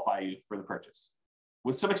help qualify you for the purchase.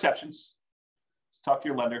 With some exceptions. So talk to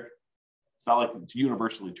your lender. It's not like it's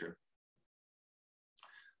universally true.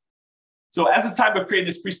 So as of the time of creating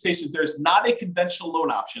this presentation, there's not a conventional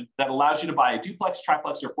loan option that allows you to buy a duplex,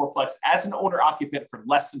 triplex, or fourplex as an owner occupant for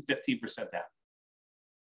less than 15% down.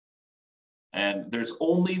 And there's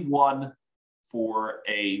only one for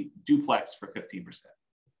a duplex for 15%.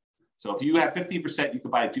 So if you have 15%, you can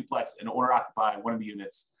buy a duplex and owner occupy one of the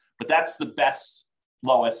units, but that's the best,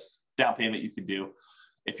 lowest down payment you can do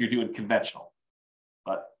if you're doing conventional.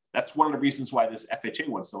 But that's one of the reasons why this FHA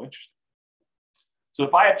one's so interesting. So to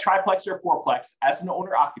buy a triplex or a fourplex as an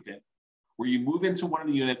owner occupant, where you move into one of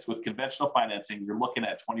the units with conventional financing, you're looking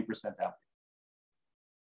at 20% down payment.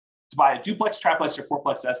 To buy a duplex, triplex, or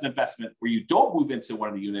fourplex as an investment where you don't move into one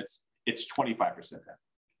of the units, it's 25% down,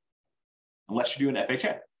 unless you're doing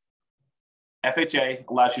FHA. FHA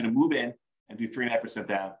allows you to move in and do 3.5%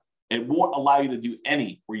 down. It won't allow you to do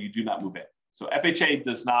any where you do not move in. So FHA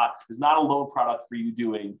is not a loan product for you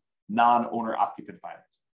doing non-owner occupant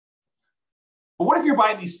financing. But what if you're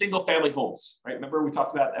buying these single family homes, right? Remember we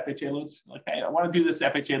talked about FHA loans? Like, hey, I want to do this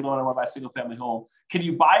FHA loan. I want to buy a single family home. Can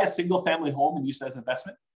you buy a single family home and use it as an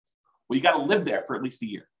investment? Well, you got to live there for at least a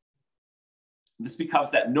year. And this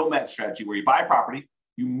becomes that nomad strategy where you buy a property,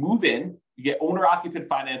 you move in, you get owner occupant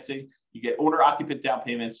financing, you get owner occupant down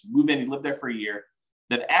payments, you move in, you live there for a year.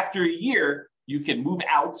 Then after a year, you can move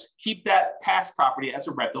out, keep that past property as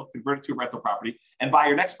a rental, convert it to a rental property, and buy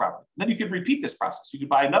your next property. Then you can repeat this process. You could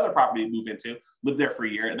buy another property to move into, live there for a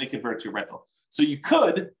year, and then convert it to a rental. So you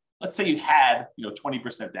could, let's say you had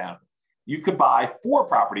 20% down. You could buy 4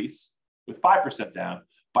 properties with 5% down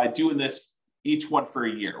by doing this each one for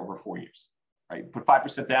a year over 4 years. Right? Put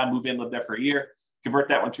 5% down, move in, live there for a year, convert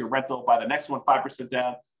that one to a rental, buy the next one 5%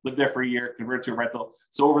 down, live there for a year, convert it to a rental.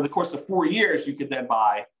 So over the course of 4 years, you could then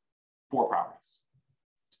buy 4 properties.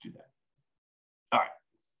 Let's do that. All right.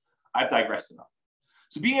 I've digressed enough.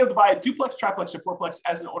 So being able to buy a duplex, triplex, or fourplex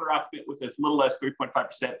as an owner occupant with as little as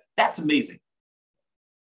 3.5%, that's amazing.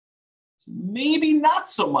 So maybe not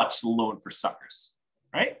so much loan for suckers,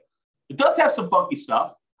 right? It does have some funky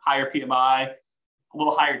stuff, higher PMI, a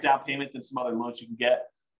little higher down payment than some other loans you can get.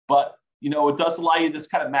 But, it does allow you this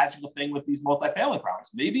kind of magical thing with these multifamily properties.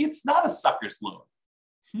 Maybe it's not a sucker's loan.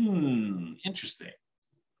 Interesting,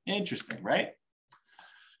 right?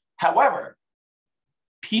 However,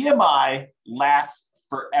 PMI lasts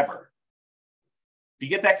forever. If you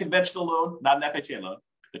get that conventional loan, not an FHA loan,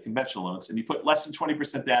 the conventional loans, and you put less than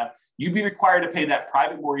 20% down, you'd be required to pay that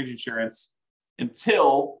private mortgage insurance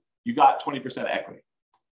until you got 20% equity.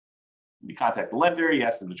 You contact the lender, you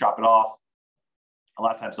ask them to drop it off. A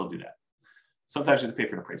lot of times they'll do that. Sometimes you have to pay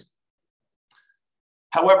for an appraisal.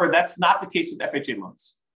 However, that's not the case with FHA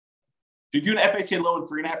loans. If you do an FHA loan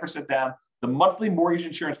 3.5% down, the monthly mortgage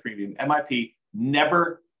insurance premium, MIP,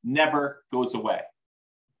 never goes away.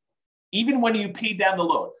 Even when you pay down the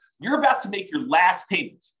loan, you're about to make your last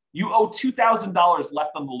payment. You owe $2,000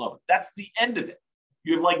 left on the loan. That's the end of it.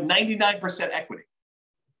 You have like 99% equity.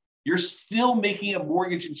 You're still making a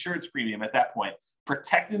mortgage insurance premium at that point,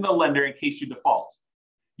 protecting the lender in case you default.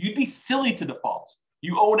 You'd be silly to default.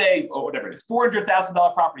 You own whatever it is,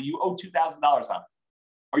 $400,000 property. You owe $2,000 on it.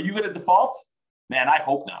 Are you going to default? Man, I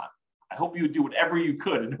hope not. I hope you would do whatever you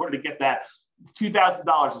could in order to get that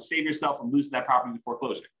 $2,000 to save yourself from losing that property to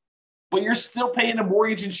foreclosure. But you're still paying a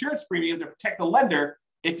mortgage insurance premium to protect the lender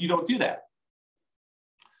if you don't do that.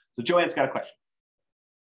 So Joanne's got a question.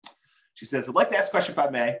 She says, I'd like to ask a question if I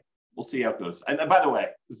may. We'll see how it goes. And by the way,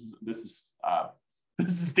 this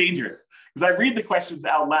is dangerous because I read the questions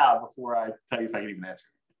out loud before I tell you if I can even answer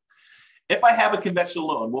it. If I have a conventional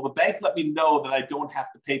loan, will the bank let me know that I don't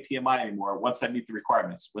have to pay PMI anymore once I meet the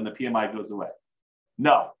requirements when the PMI goes away?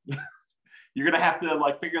 No. You're going to have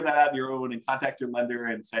to figure that out on your own and contact your lender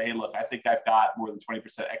and say, hey, look, I think I've got more than 20%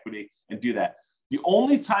 equity and do that. The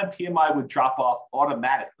only time PMI would drop off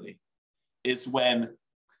automatically is when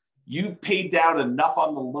you paid down enough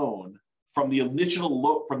on the loan from the original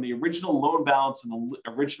loan balance and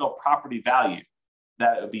the original property value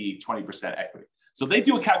that it would be 20% equity. So they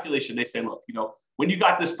do a calculation. They say, look, when you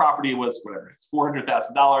got this property, it was whatever it's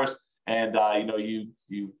 $400,000, and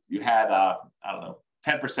you had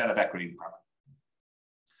 10% of equity in the property.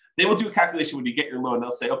 They will do a calculation when you get your loan.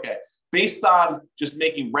 They'll say, okay, based on just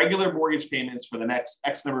making regular mortgage payments for the next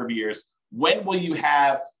X number of years, when will you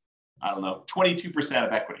have 22%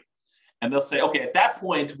 of equity? And they'll say, okay, at that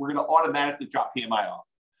point, we're going to automatically drop PMI off.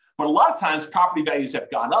 But a lot of times, property values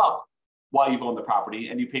have gone up while you've owned the property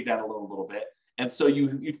and you paid down a little bit. And so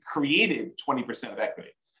you've created 20% of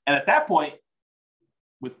equity. And at that point,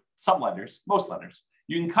 with some lenders, most lenders,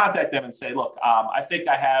 you can contact them and say, look, I think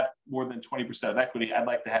I have more than 20% of equity. I'd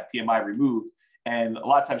like to have PMI removed. And a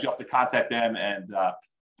lot of times you have to contact them and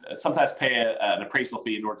sometimes pay an appraisal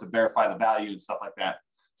fee in order to verify the value and stuff like that.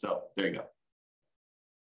 So there you go.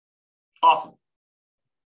 Awesome.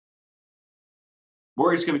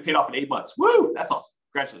 Mortgage is going to be paid off in 8 months. Woo! That's awesome.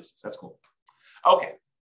 Congratulations. That's cool. Okay.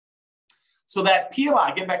 So that PMI,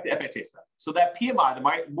 getting back to FHA stuff. So that PMI,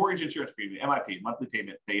 the mortgage insurance premium, MIP, monthly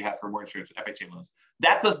payment that you have for mortgage insurance, FHA loans,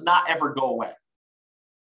 that does not ever go away,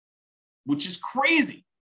 which is crazy.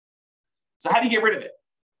 So how do you get rid of it?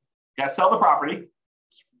 You got to sell the property.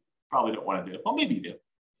 Probably don't want to do it. Well, maybe you do.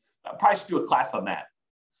 Probably should do a class on that.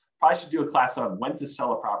 Probably should do a class on when to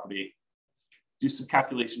sell a property. Do some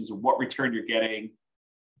calculations of what return you're getting.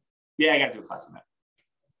 Yeah, I got to do a class on that.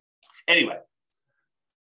 Anyway,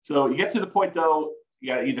 so you get to the point, though, you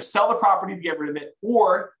got to either sell the property to get rid of it,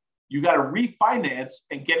 or you got to refinance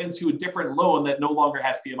and get into a different loan that no longer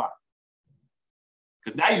has PMI.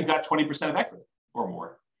 Because now you've got 20% of equity or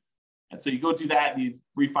more. And so you go do that and you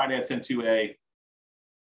refinance into a,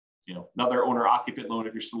 another owner occupant loan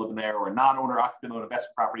if you're still living there, or a non-owner occupant loan,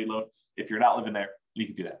 investment property loan if you're not living there. You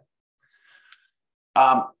can do that.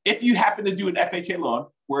 If you happen to do an FHA loan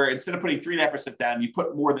where instead of putting 3.5% down, you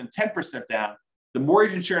put more than 10% down, the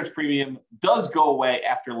mortgage insurance premium does go away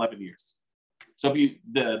after 11 years. So if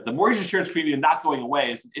the mortgage insurance premium not going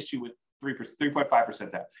away is an issue with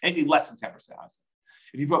 3.5% down, anything less than 10%, honestly.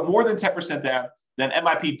 If you put more than 10% down, then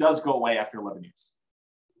MIP does go away after 11 years.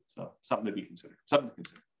 So something to be considered, something to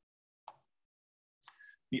consider.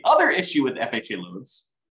 The other issue with FHA loans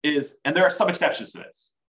is, and there are some exceptions to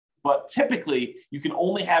this, but typically you can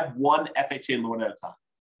only have one FHA loan at a time.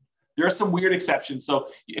 There are some weird exceptions. So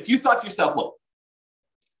if you thought to yourself, look,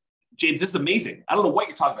 James, this is amazing. I don't know what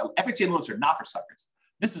you're talking about. FHA loans are not for suckers.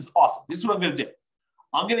 This is awesome. This is what I'm going to do.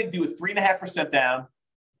 I'm going to do a 3.5% down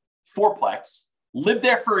fourplex, live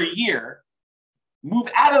there for a year, move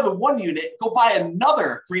out of the one unit, go buy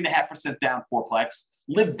another 3.5% down fourplex,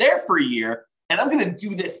 live there for a year, and I'm going to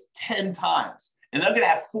do this 10 times. And I'm going to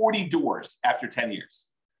have 40 doors after 10 years.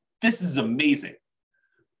 This is amazing.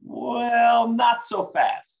 Well, not so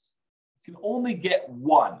fast. You can only get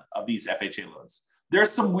one of these FHA loans. There's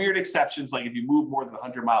some weird exceptions, like if you move more than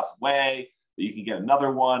 100 miles away, that you can get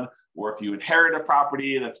another one. Or if you inherit a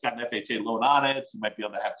property that's got an FHA loan on it, you might be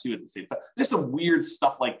able to have two at the same time. There's some weird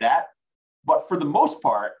stuff like that. But for the most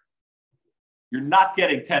part, you're not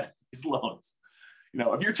getting 10 of these loans.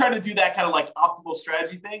 If you're trying to do that kind of like optimal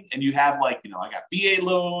strategy thing, and you have like, I got VA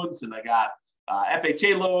loans and I got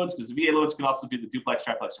FHA loans, because the VA loans can also be the duplex,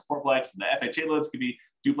 triplex, or fourplex, and the FHA loans can be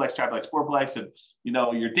duplex, triplex, fourplex. And,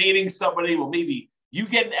 you're dating somebody, well, maybe you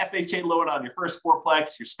get an FHA loan on your first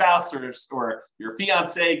fourplex, your spouse or your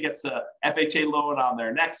fiance gets a FHA loan on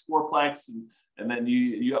their next fourplex, and then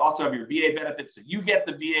you also have your VA benefit. So you get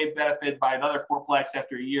the VA benefit by another fourplex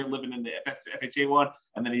after a year living in the FHA one,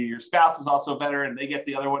 and then your spouse is also better and they get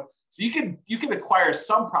the other one. So you can acquire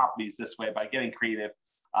some properties this way by getting creative,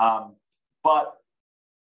 but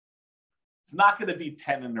it's not going to be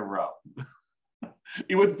 10 in a row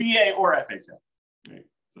with VA or FHA. Right?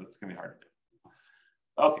 So it's going to be hard to do.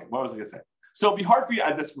 Okay, what was I going to say? So it'd be hard for you,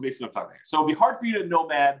 that's basically what I'm talking about here. So it'd be hard for you to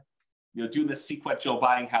nomad, doing this sequential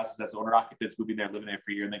buying houses as owner occupants, moving there, living there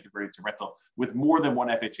for a year, and then converting to rental with more than one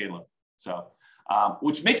FHA loan. So,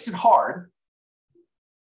 which makes it hard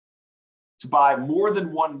to buy more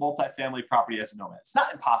than one multifamily property as a nomad. It's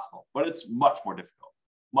not impossible, but it's much more difficult,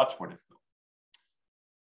 much more difficult.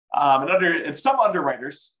 And some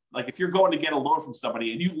underwriters, like if you're going to get a loan from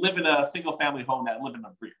somebody and you live in a single family home that live in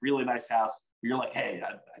a really nice house, you're like, hey,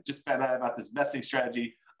 I just found out about this investing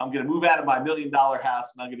strategy. I'm going to move out of my $1 million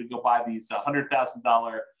house and I'm going to go buy these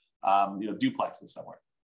 $100,000 duplexes somewhere.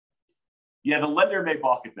 Yeah, the lender may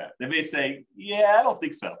balk at that. They may say, yeah, I don't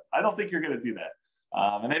think so. I don't think you're going to do that.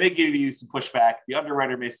 And they may give you some pushback. The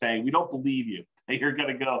underwriter may say, we don't believe you that you're going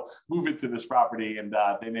to go move into this property. And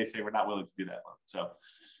they may say, we're not willing to do that loan. So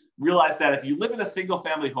realize that if you live in a single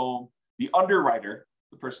family home, the underwriter,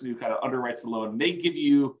 the person who kind of underwrites the loan, may give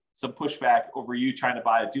you some pushback over you trying to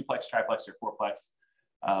buy a duplex, triplex, or fourplex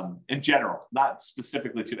in general, not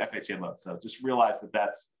specifically to an FHA loan. So just realize that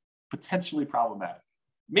that's potentially problematic.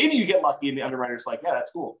 Maybe you get lucky and the underwriter's like, yeah,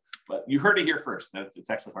 that's cool. But you heard it here first.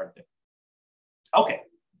 It's actually hard to do. Okay.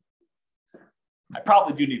 I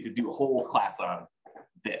probably do need to do a whole class on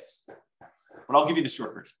this, but I'll give you the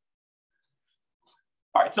short version.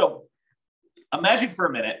 All right, so imagine for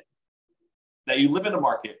a minute that you live in a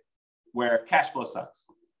market where cash flow sucks.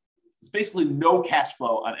 There's basically no cash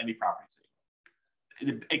flow on any property.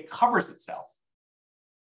 It covers itself,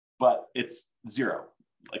 but it's zero,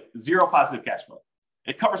 like zero positive cash flow.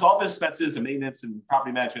 It covers all the expenses and maintenance and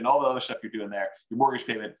property management and all the other stuff you're doing there, your mortgage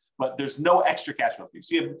payment, but there's no extra cash flow for you.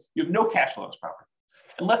 So you have no cash flow on this property.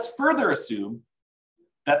 And let's further assume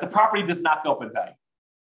that the property does not go up in value.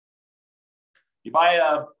 You buy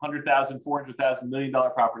a $100,000, $400,000, $1 million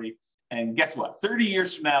property, and guess what? 30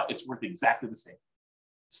 years from now, it's worth exactly the same.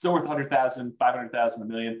 Still worth $100,000, $500,000, $1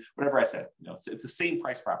 million, whatever I said. It's the same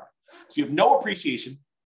price property. So you have no appreciation,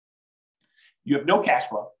 you have no cash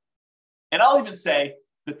flow, and I'll even say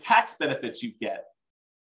the tax benefits you get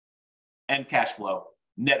and cash flow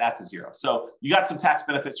net out to zero. So you got some tax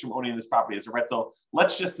benefits from owning this property as a rental.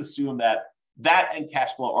 Let's just assume that and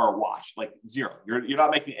cash flow are a wash, like zero. You're not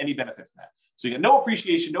making any benefit from that. So you get no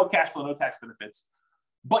appreciation, no cash flow, no tax benefits,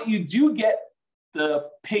 but you do get the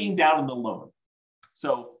paying down on the loan.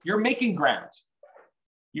 So you're making ground.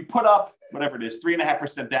 You put up whatever it is,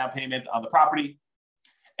 3.5% down payment on the property,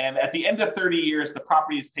 And at the end of 30 years, the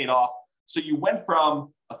property is paid off. So you went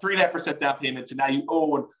from a 3.5% down payment to now you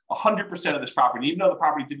own 100% of this property. Even though the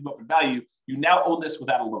property didn't go up in value, you now own this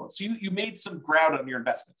without a loan. So you made some ground on your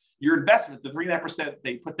investment. Your investment, the 3.5%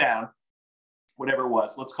 they put down, whatever it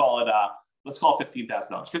was, let's call it $15,000.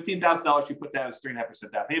 $15,000 you put down as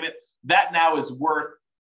 3.5% down payment. That now is worth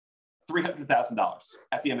 $300,000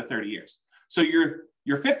 at the end of 30 years. So your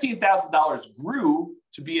 $15,000 grew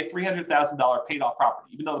to be a $300,000 paid off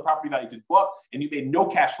property, even though the property value didn't go up and you made no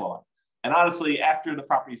cash flow on it. And honestly, after the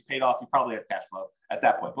property is paid off, you probably have cash flow at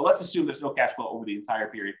that point. But let's assume there's no cash flow over the entire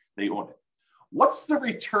period that you own it. What's the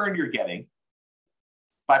return you're getting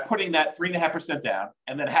by putting that 3.5% down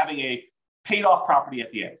and then having a paid off property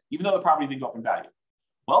at the end, even though the property didn't go up in value?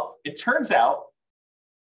 Well, it turns out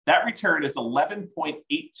that return is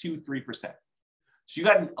 11.823%. So you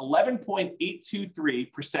got an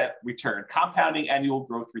 11.823% return, compounding annual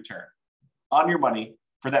growth return on your money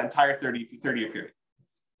for that entire 30-year period.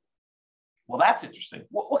 Well, that's interesting.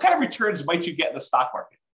 What kind of returns might you get in the stock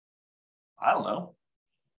market? I don't know.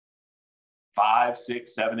 5,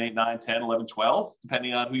 6, 7, 8, 9, 10, 11, 12,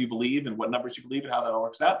 depending on who you believe and what numbers you believe and how that all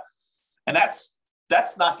works out. And that's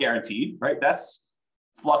not guaranteed, right? That's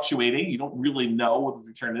fluctuating. You don't really know what the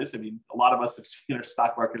return is. I mean, a lot of us have seen our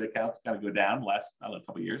stock market accounts kind of go down the last,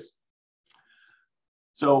 couple of years.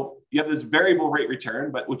 So you have this variable rate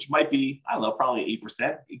return, but which might be, probably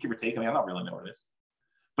 8%, give or take. I don't really know what it is.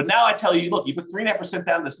 But now I tell you, look, you put 3.5%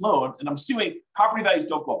 down this loan, and I'm assuming property values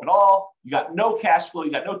don't go up at all. You got no cash flow.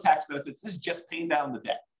 You got no tax benefits. This is just paying down the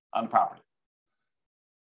debt on the property.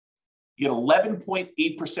 You get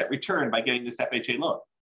 11.8% return by getting this FHA loan.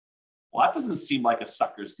 Well, that doesn't seem like a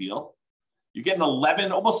sucker's deal. You're getting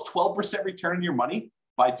 11, almost 12% return on your money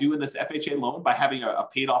by doing this FHA loan, by having a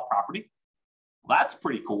paid off property. Well, that's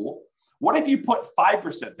pretty cool. What if you put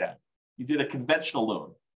 5% down? You did a conventional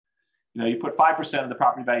loan. You put 5% of the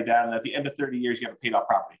property value down, and at the end of 30 years, you have a paid off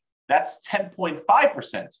property. That's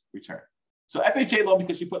 10.5% return. So FHA loan,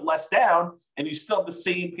 because you put less down and you still have the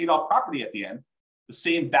same paid off property at the end, the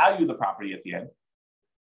same value of the property at the end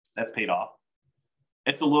that's paid off,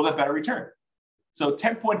 it's a little bit better return. So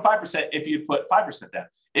 10.5% if you put 5% down.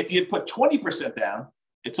 If you put 20% down,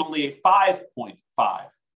 it's only a 5.511%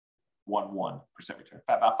 return,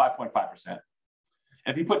 about 5.5%. And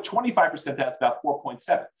if you put 25% down, it's about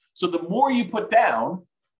 4.7. So the more you put down,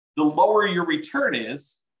 the lower your return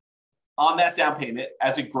is on that down payment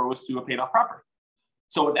as it grows to a paid off property.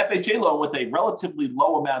 So an FHA loan with a relatively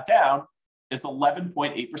low amount down is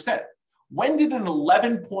 11.8%. When did an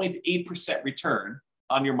 11.8% return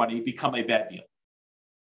on your money become a bad deal?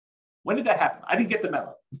 When did that happen? I didn't get the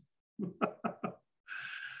memo.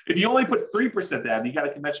 If you only put 3% down, you got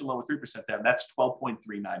a conventional loan with 3% down, that's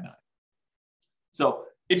 12.399. So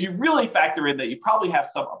if you really factor in that you probably have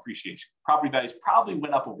some appreciation, property values probably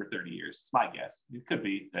went up over 30 years. It's my guess. It could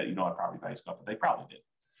be that you don't have property values go up, but they probably did.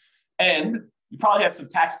 And you probably had some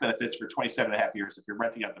tax benefits for 27.5 years. If you're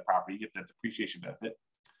renting out the property, you get that depreciation benefit.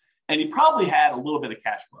 And you probably had a little bit of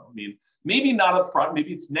cash flow. I mean, maybe not up front,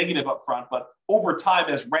 maybe it's negative up front, but over time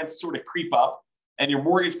as rents sort of creep up and your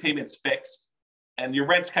mortgage payment's fixed and your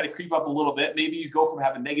rents kind of creep up a little bit, maybe you go from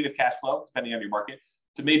having negative cash flow, depending on your market,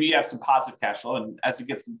 to maybe you have some positive cash flow. And as it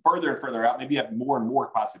gets further and further out, maybe you have more and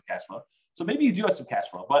more positive cash flow. So maybe you do have some cash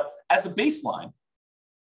flow, but as a baseline,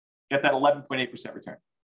 get that 11.8% return.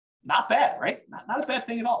 Not bad, right? Not a bad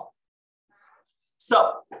thing at all.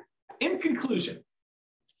 So in conclusion,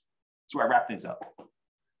 that's where I wrap things up.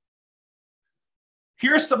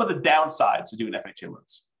 Here are some of the downsides to doing FHA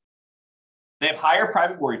loans. They have higher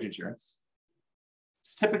private mortgage insurance.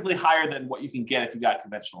 It's typically higher than what you can get if you got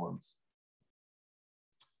conventional loans.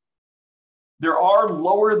 There are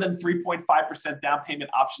lower than 3.5% down payment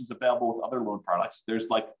options available with other loan products. There's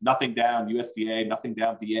like nothing down USDA, nothing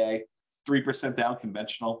down VA, 3% down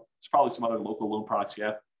conventional. There's probably some other local loan products you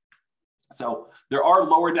have. So there are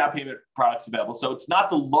lower down payment products available. So it's not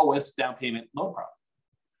the lowest down payment loan product.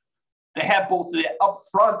 They have both the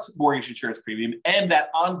upfront mortgage insurance premium and that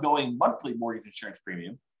ongoing monthly mortgage insurance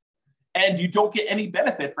premium. And you don't get any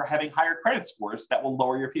benefit for having higher credit scores that will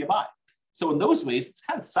lower your PMI. So in those ways, it's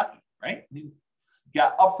kind of sucky, right? You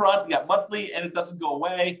got upfront, you got monthly, and it doesn't go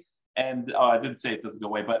away. And I didn't say it doesn't go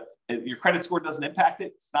away, but your credit score doesn't impact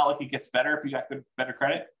it. It's not like it gets better if you got better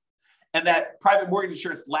credit. And that private mortgage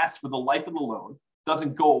insurance lasts for the life of the loan,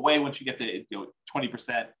 doesn't go away once you get to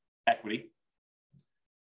 20% equity.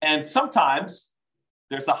 And sometimes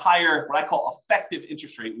there's a higher, what I call effective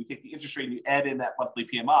interest rate. We take the interest rate and you add in that monthly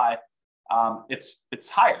PMI. It's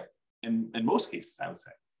higher in most cases, I would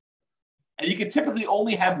say. And you can typically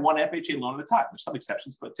only have one FHA loan at a time. There's some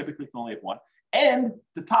exceptions, but typically you can only have one. And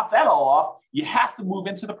to top that all off, you have to move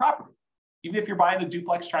into the property. Even if you're buying a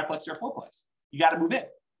duplex, triplex, or fourplex, you got to move in.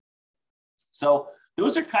 So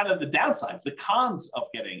those are kind of the downsides, the cons of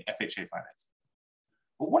getting FHA financing.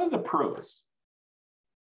 But what are the pros?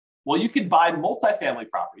 Well, you can buy multifamily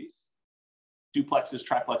properties, duplexes,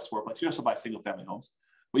 triplex, fourplex. You can also buy single family homes,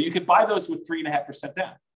 but you could buy those with 3.5%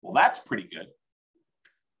 down. Well, that's pretty good.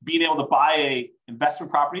 Being able to buy a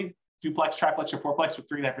investment property, duplex, triplex, or fourplex with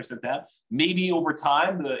 3.5% down, maybe over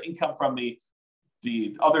time, the income from the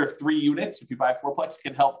other 3 units, if you buy a fourplex,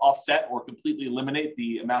 can help offset or completely eliminate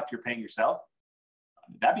the amount you're paying yourself.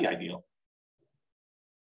 That'd be ideal.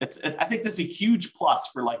 I think this is a huge plus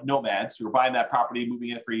for like nomads who are buying that property, moving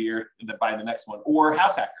in for a year, and then buying the next one, or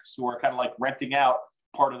house hackers who are kind of like renting out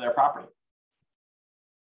part of their property.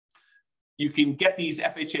 You can get these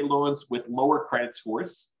FHA loans with lower credit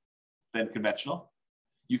scores than conventional.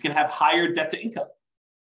 You can have higher debt to income.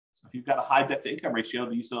 So if you've got a high debt to income ratio,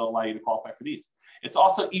 these will allow you to qualify for these. It's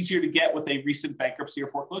also easier to get with a recent bankruptcy or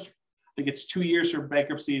foreclosure. I think it's 2 years for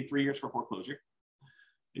bankruptcy and 3 years for foreclosure.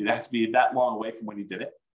 It has to be that long away from when you did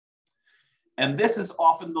it. And this is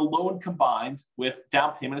often the loan combined with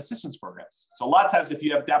down payment assistance programs. So a lot of times if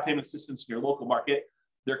you have down payment assistance in your local market,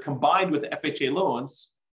 they're combined with FHA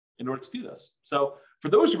loans in order to do this. So for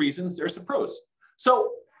those reasons, there's some pros.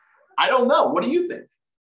 So I don't know. What do you think?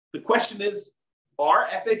 The question is, are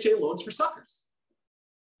FHA loans for suckers?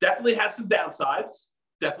 Definitely has some downsides,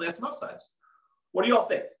 definitely has some upsides. What do y'all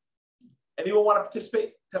think? Anyone want to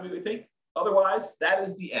participate? Tell me what you think. Otherwise, that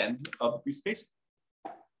is the end of the presentation.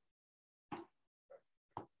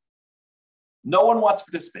 No one wants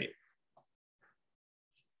to participate.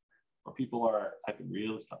 Or people are typing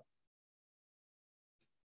real stuff.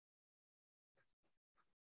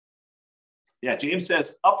 Yeah, James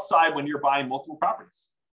says upside when you're buying multiple properties.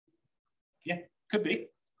 Yeah, could be.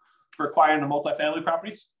 For acquiring the multifamily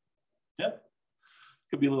properties. Yeah,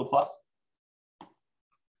 could be a little plus.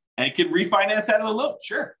 And you can refinance out of the loan.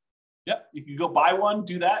 Sure. Yep, you can go buy one,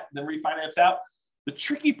 do that, then refinance out. The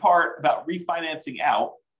tricky part about refinancing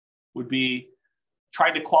out would be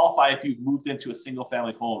trying to qualify if you've moved into a single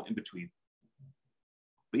family home in between.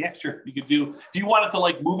 But yeah, sure, you could do, if you wanted to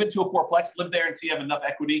like move into a fourplex, live there until you have enough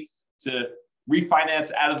equity to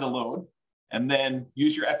refinance out of the loan and then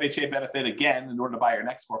use your FHA benefit again in order to buy your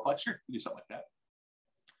next fourplex, sure, you can do something like that.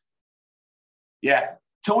 Yeah,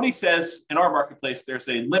 Tony says in our marketplace, there's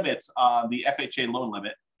a limit on the FHA loan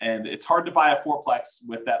limit, and it's hard to buy a fourplex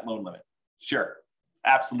with that loan limit. Sure,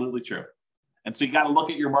 absolutely true. And so you got to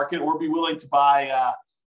look at your market or be willing to buy,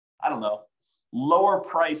 I don't know, lower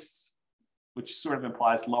priced, which sort of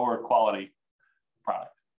implies lower quality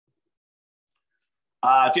product.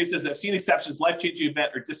 James says, I've seen exceptions, life-changing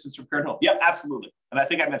event or distance from current home. Yep, absolutely. And I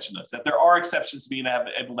think I mentioned this, that there are exceptions to being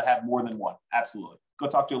able to have more than one. Absolutely. Go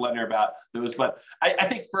talk to a lender about those. But I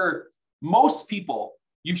think for most people,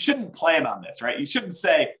 you shouldn't plan on this, right? You shouldn't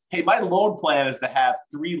say, hey, my loan plan is to have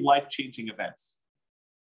 3 life-changing events.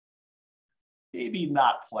 Maybe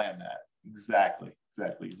not plan that. Exactly.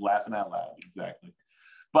 He's laughing out loud. Exactly.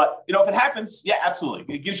 But, if it happens, yeah,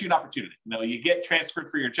 absolutely. It gives you an opportunity. You get transferred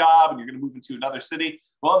for your job and you're going to move into another city.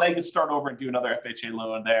 Well, now you can start over and do another FHA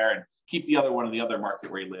loan there and keep the other one in the other market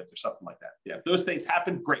where you live or something like that. Yeah, if those things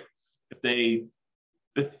happen, great.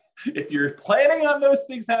 If you're planning on those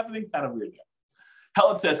things happening, kind of weird.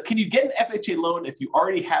 Helen says, can you get an FHA loan if you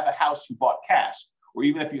already have a house you bought cash or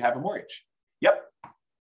even if you have a mortgage? Yep,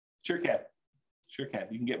 sure can. Sure can.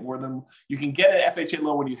 You can get an FHA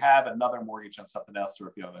loan when you have another mortgage on something else or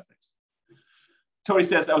a few other things. Tony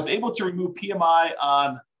says, I was able to remove PMI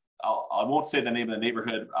on, I won't say the name of the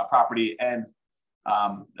neighborhood property, and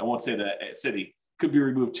I won't say the city, could be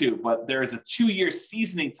removed too, but there is a 2-year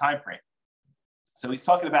seasoning time frame. So he's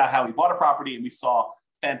talking about how he bought a property and we saw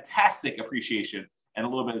fantastic appreciation and a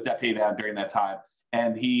little bit of debt pay down during that time.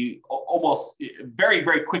 And he almost very,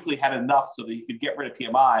 very quickly had enough so that he could get rid of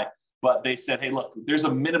PMI. But they said, hey, look, there's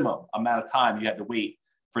a minimum amount of time you had to wait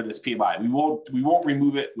for this PMI. We won't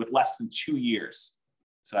remove it with less than 2 years.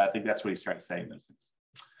 So I think that's what he's trying to say in those things.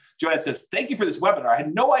 Joanne says, thank you for this webinar. I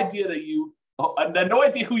had no idea I had no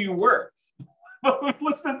idea who you were.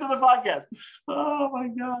 Listen to the podcast. Oh my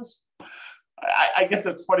gosh. I guess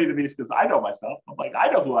that's funny to me because I know myself. I'm like, I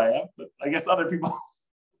know who I am, but I guess other people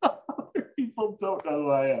don't know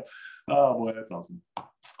who I am. Oh boy, that's awesome.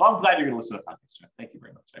 Well, I'm glad you're going to listen to the podcast, John. Thank you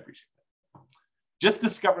very much. I appreciate that. Just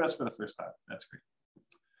discovered us for the first time. That's great.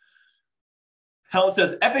 Helen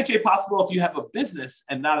says, FHA possible if you have a business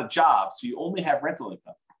and not a job, so you only have rental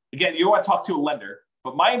income. Again, you want to talk to a lender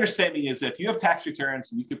But my understanding is that if you have tax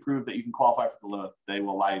returns and you can prove that you can qualify for the loan, they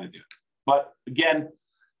will allow you to do it. But again,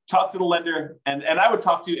 talk to the lender. And I would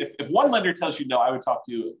talk to, if one lender tells you no, I would talk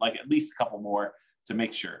to like at least a couple more to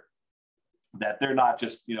make sure that they're not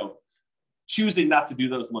just, choosing not to do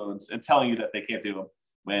those loans and telling you that they can't do them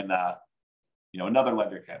when, another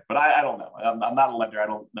lender can. But I don't know. I'm not a lender. I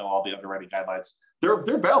don't know all the underwriting guidelines. They're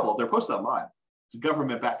available. They're posted online. It's a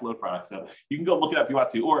government-backed loan product. So you can go look it up if you want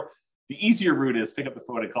to. Or the easier route is pick up the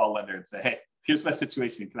phone and call a lender and say, hey, here's my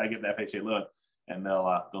situation. Can I get an FHA loan? And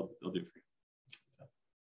they'll do it for you. So.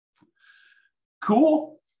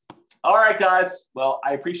 Cool. All right, guys. Well,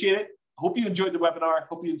 I appreciate it. Hope you enjoyed the webinar.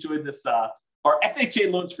 Hope you enjoyed this, our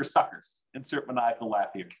FHA Loans for Suckers. Insert maniacal laugh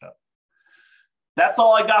here. So that's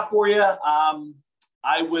all I got for you.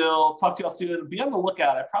 I will talk to you all soon. Be on the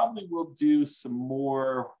lookout. I probably will do some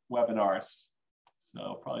more webinars. So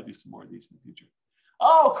I'll probably do some more of these in the future.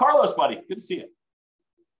 Oh, Carlos, buddy. Good to see you.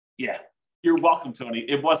 Yeah, you're welcome, Tony.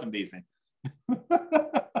 It was amazing.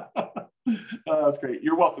 That's great.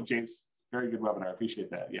 You're welcome, James. Very good webinar. I appreciate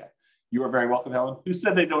that. Yeah. You are very welcome, Helen. Who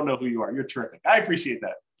said they don't know who you are? You're terrific. I appreciate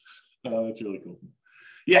that. That's really cool.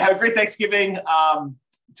 Yeah, have a great Thanksgiving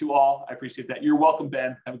to all. I appreciate that. You're welcome,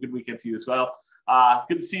 Ben. Have a good weekend to you as well.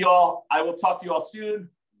 Good to see you all. I will talk to you all soon.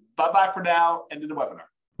 Bye-bye for now. End of the webinar.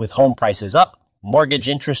 With home prices up, mortgage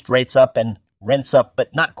interest rates up, and rents up,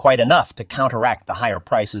 but not quite enough to counteract the higher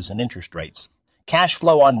prices and interest rates, cash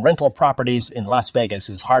flow on rental properties in Las Vegas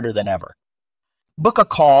is harder than ever. Book a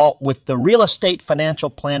call with the Real Estate Financial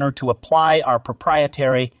Planner to apply our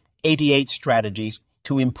proprietary 88 strategies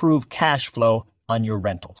to improve cash flow on your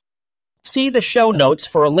rentals. See the show notes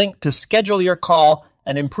for a link to schedule your call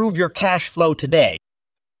and improve your cash flow today.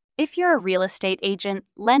 If you're a real estate agent,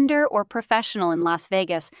 lender, or professional in Las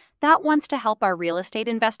Vegas that wants to help our real estate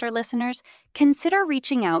investor listeners, consider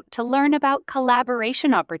reaching out to learn about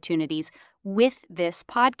collaboration opportunities with this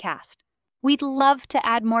podcast. We'd love to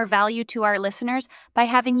add more value to our listeners by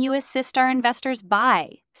having you assist our investors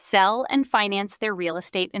buy, sell, and finance their real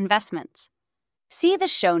estate investments. See the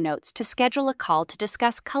show notes to schedule a call to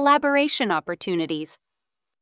discuss collaboration opportunities.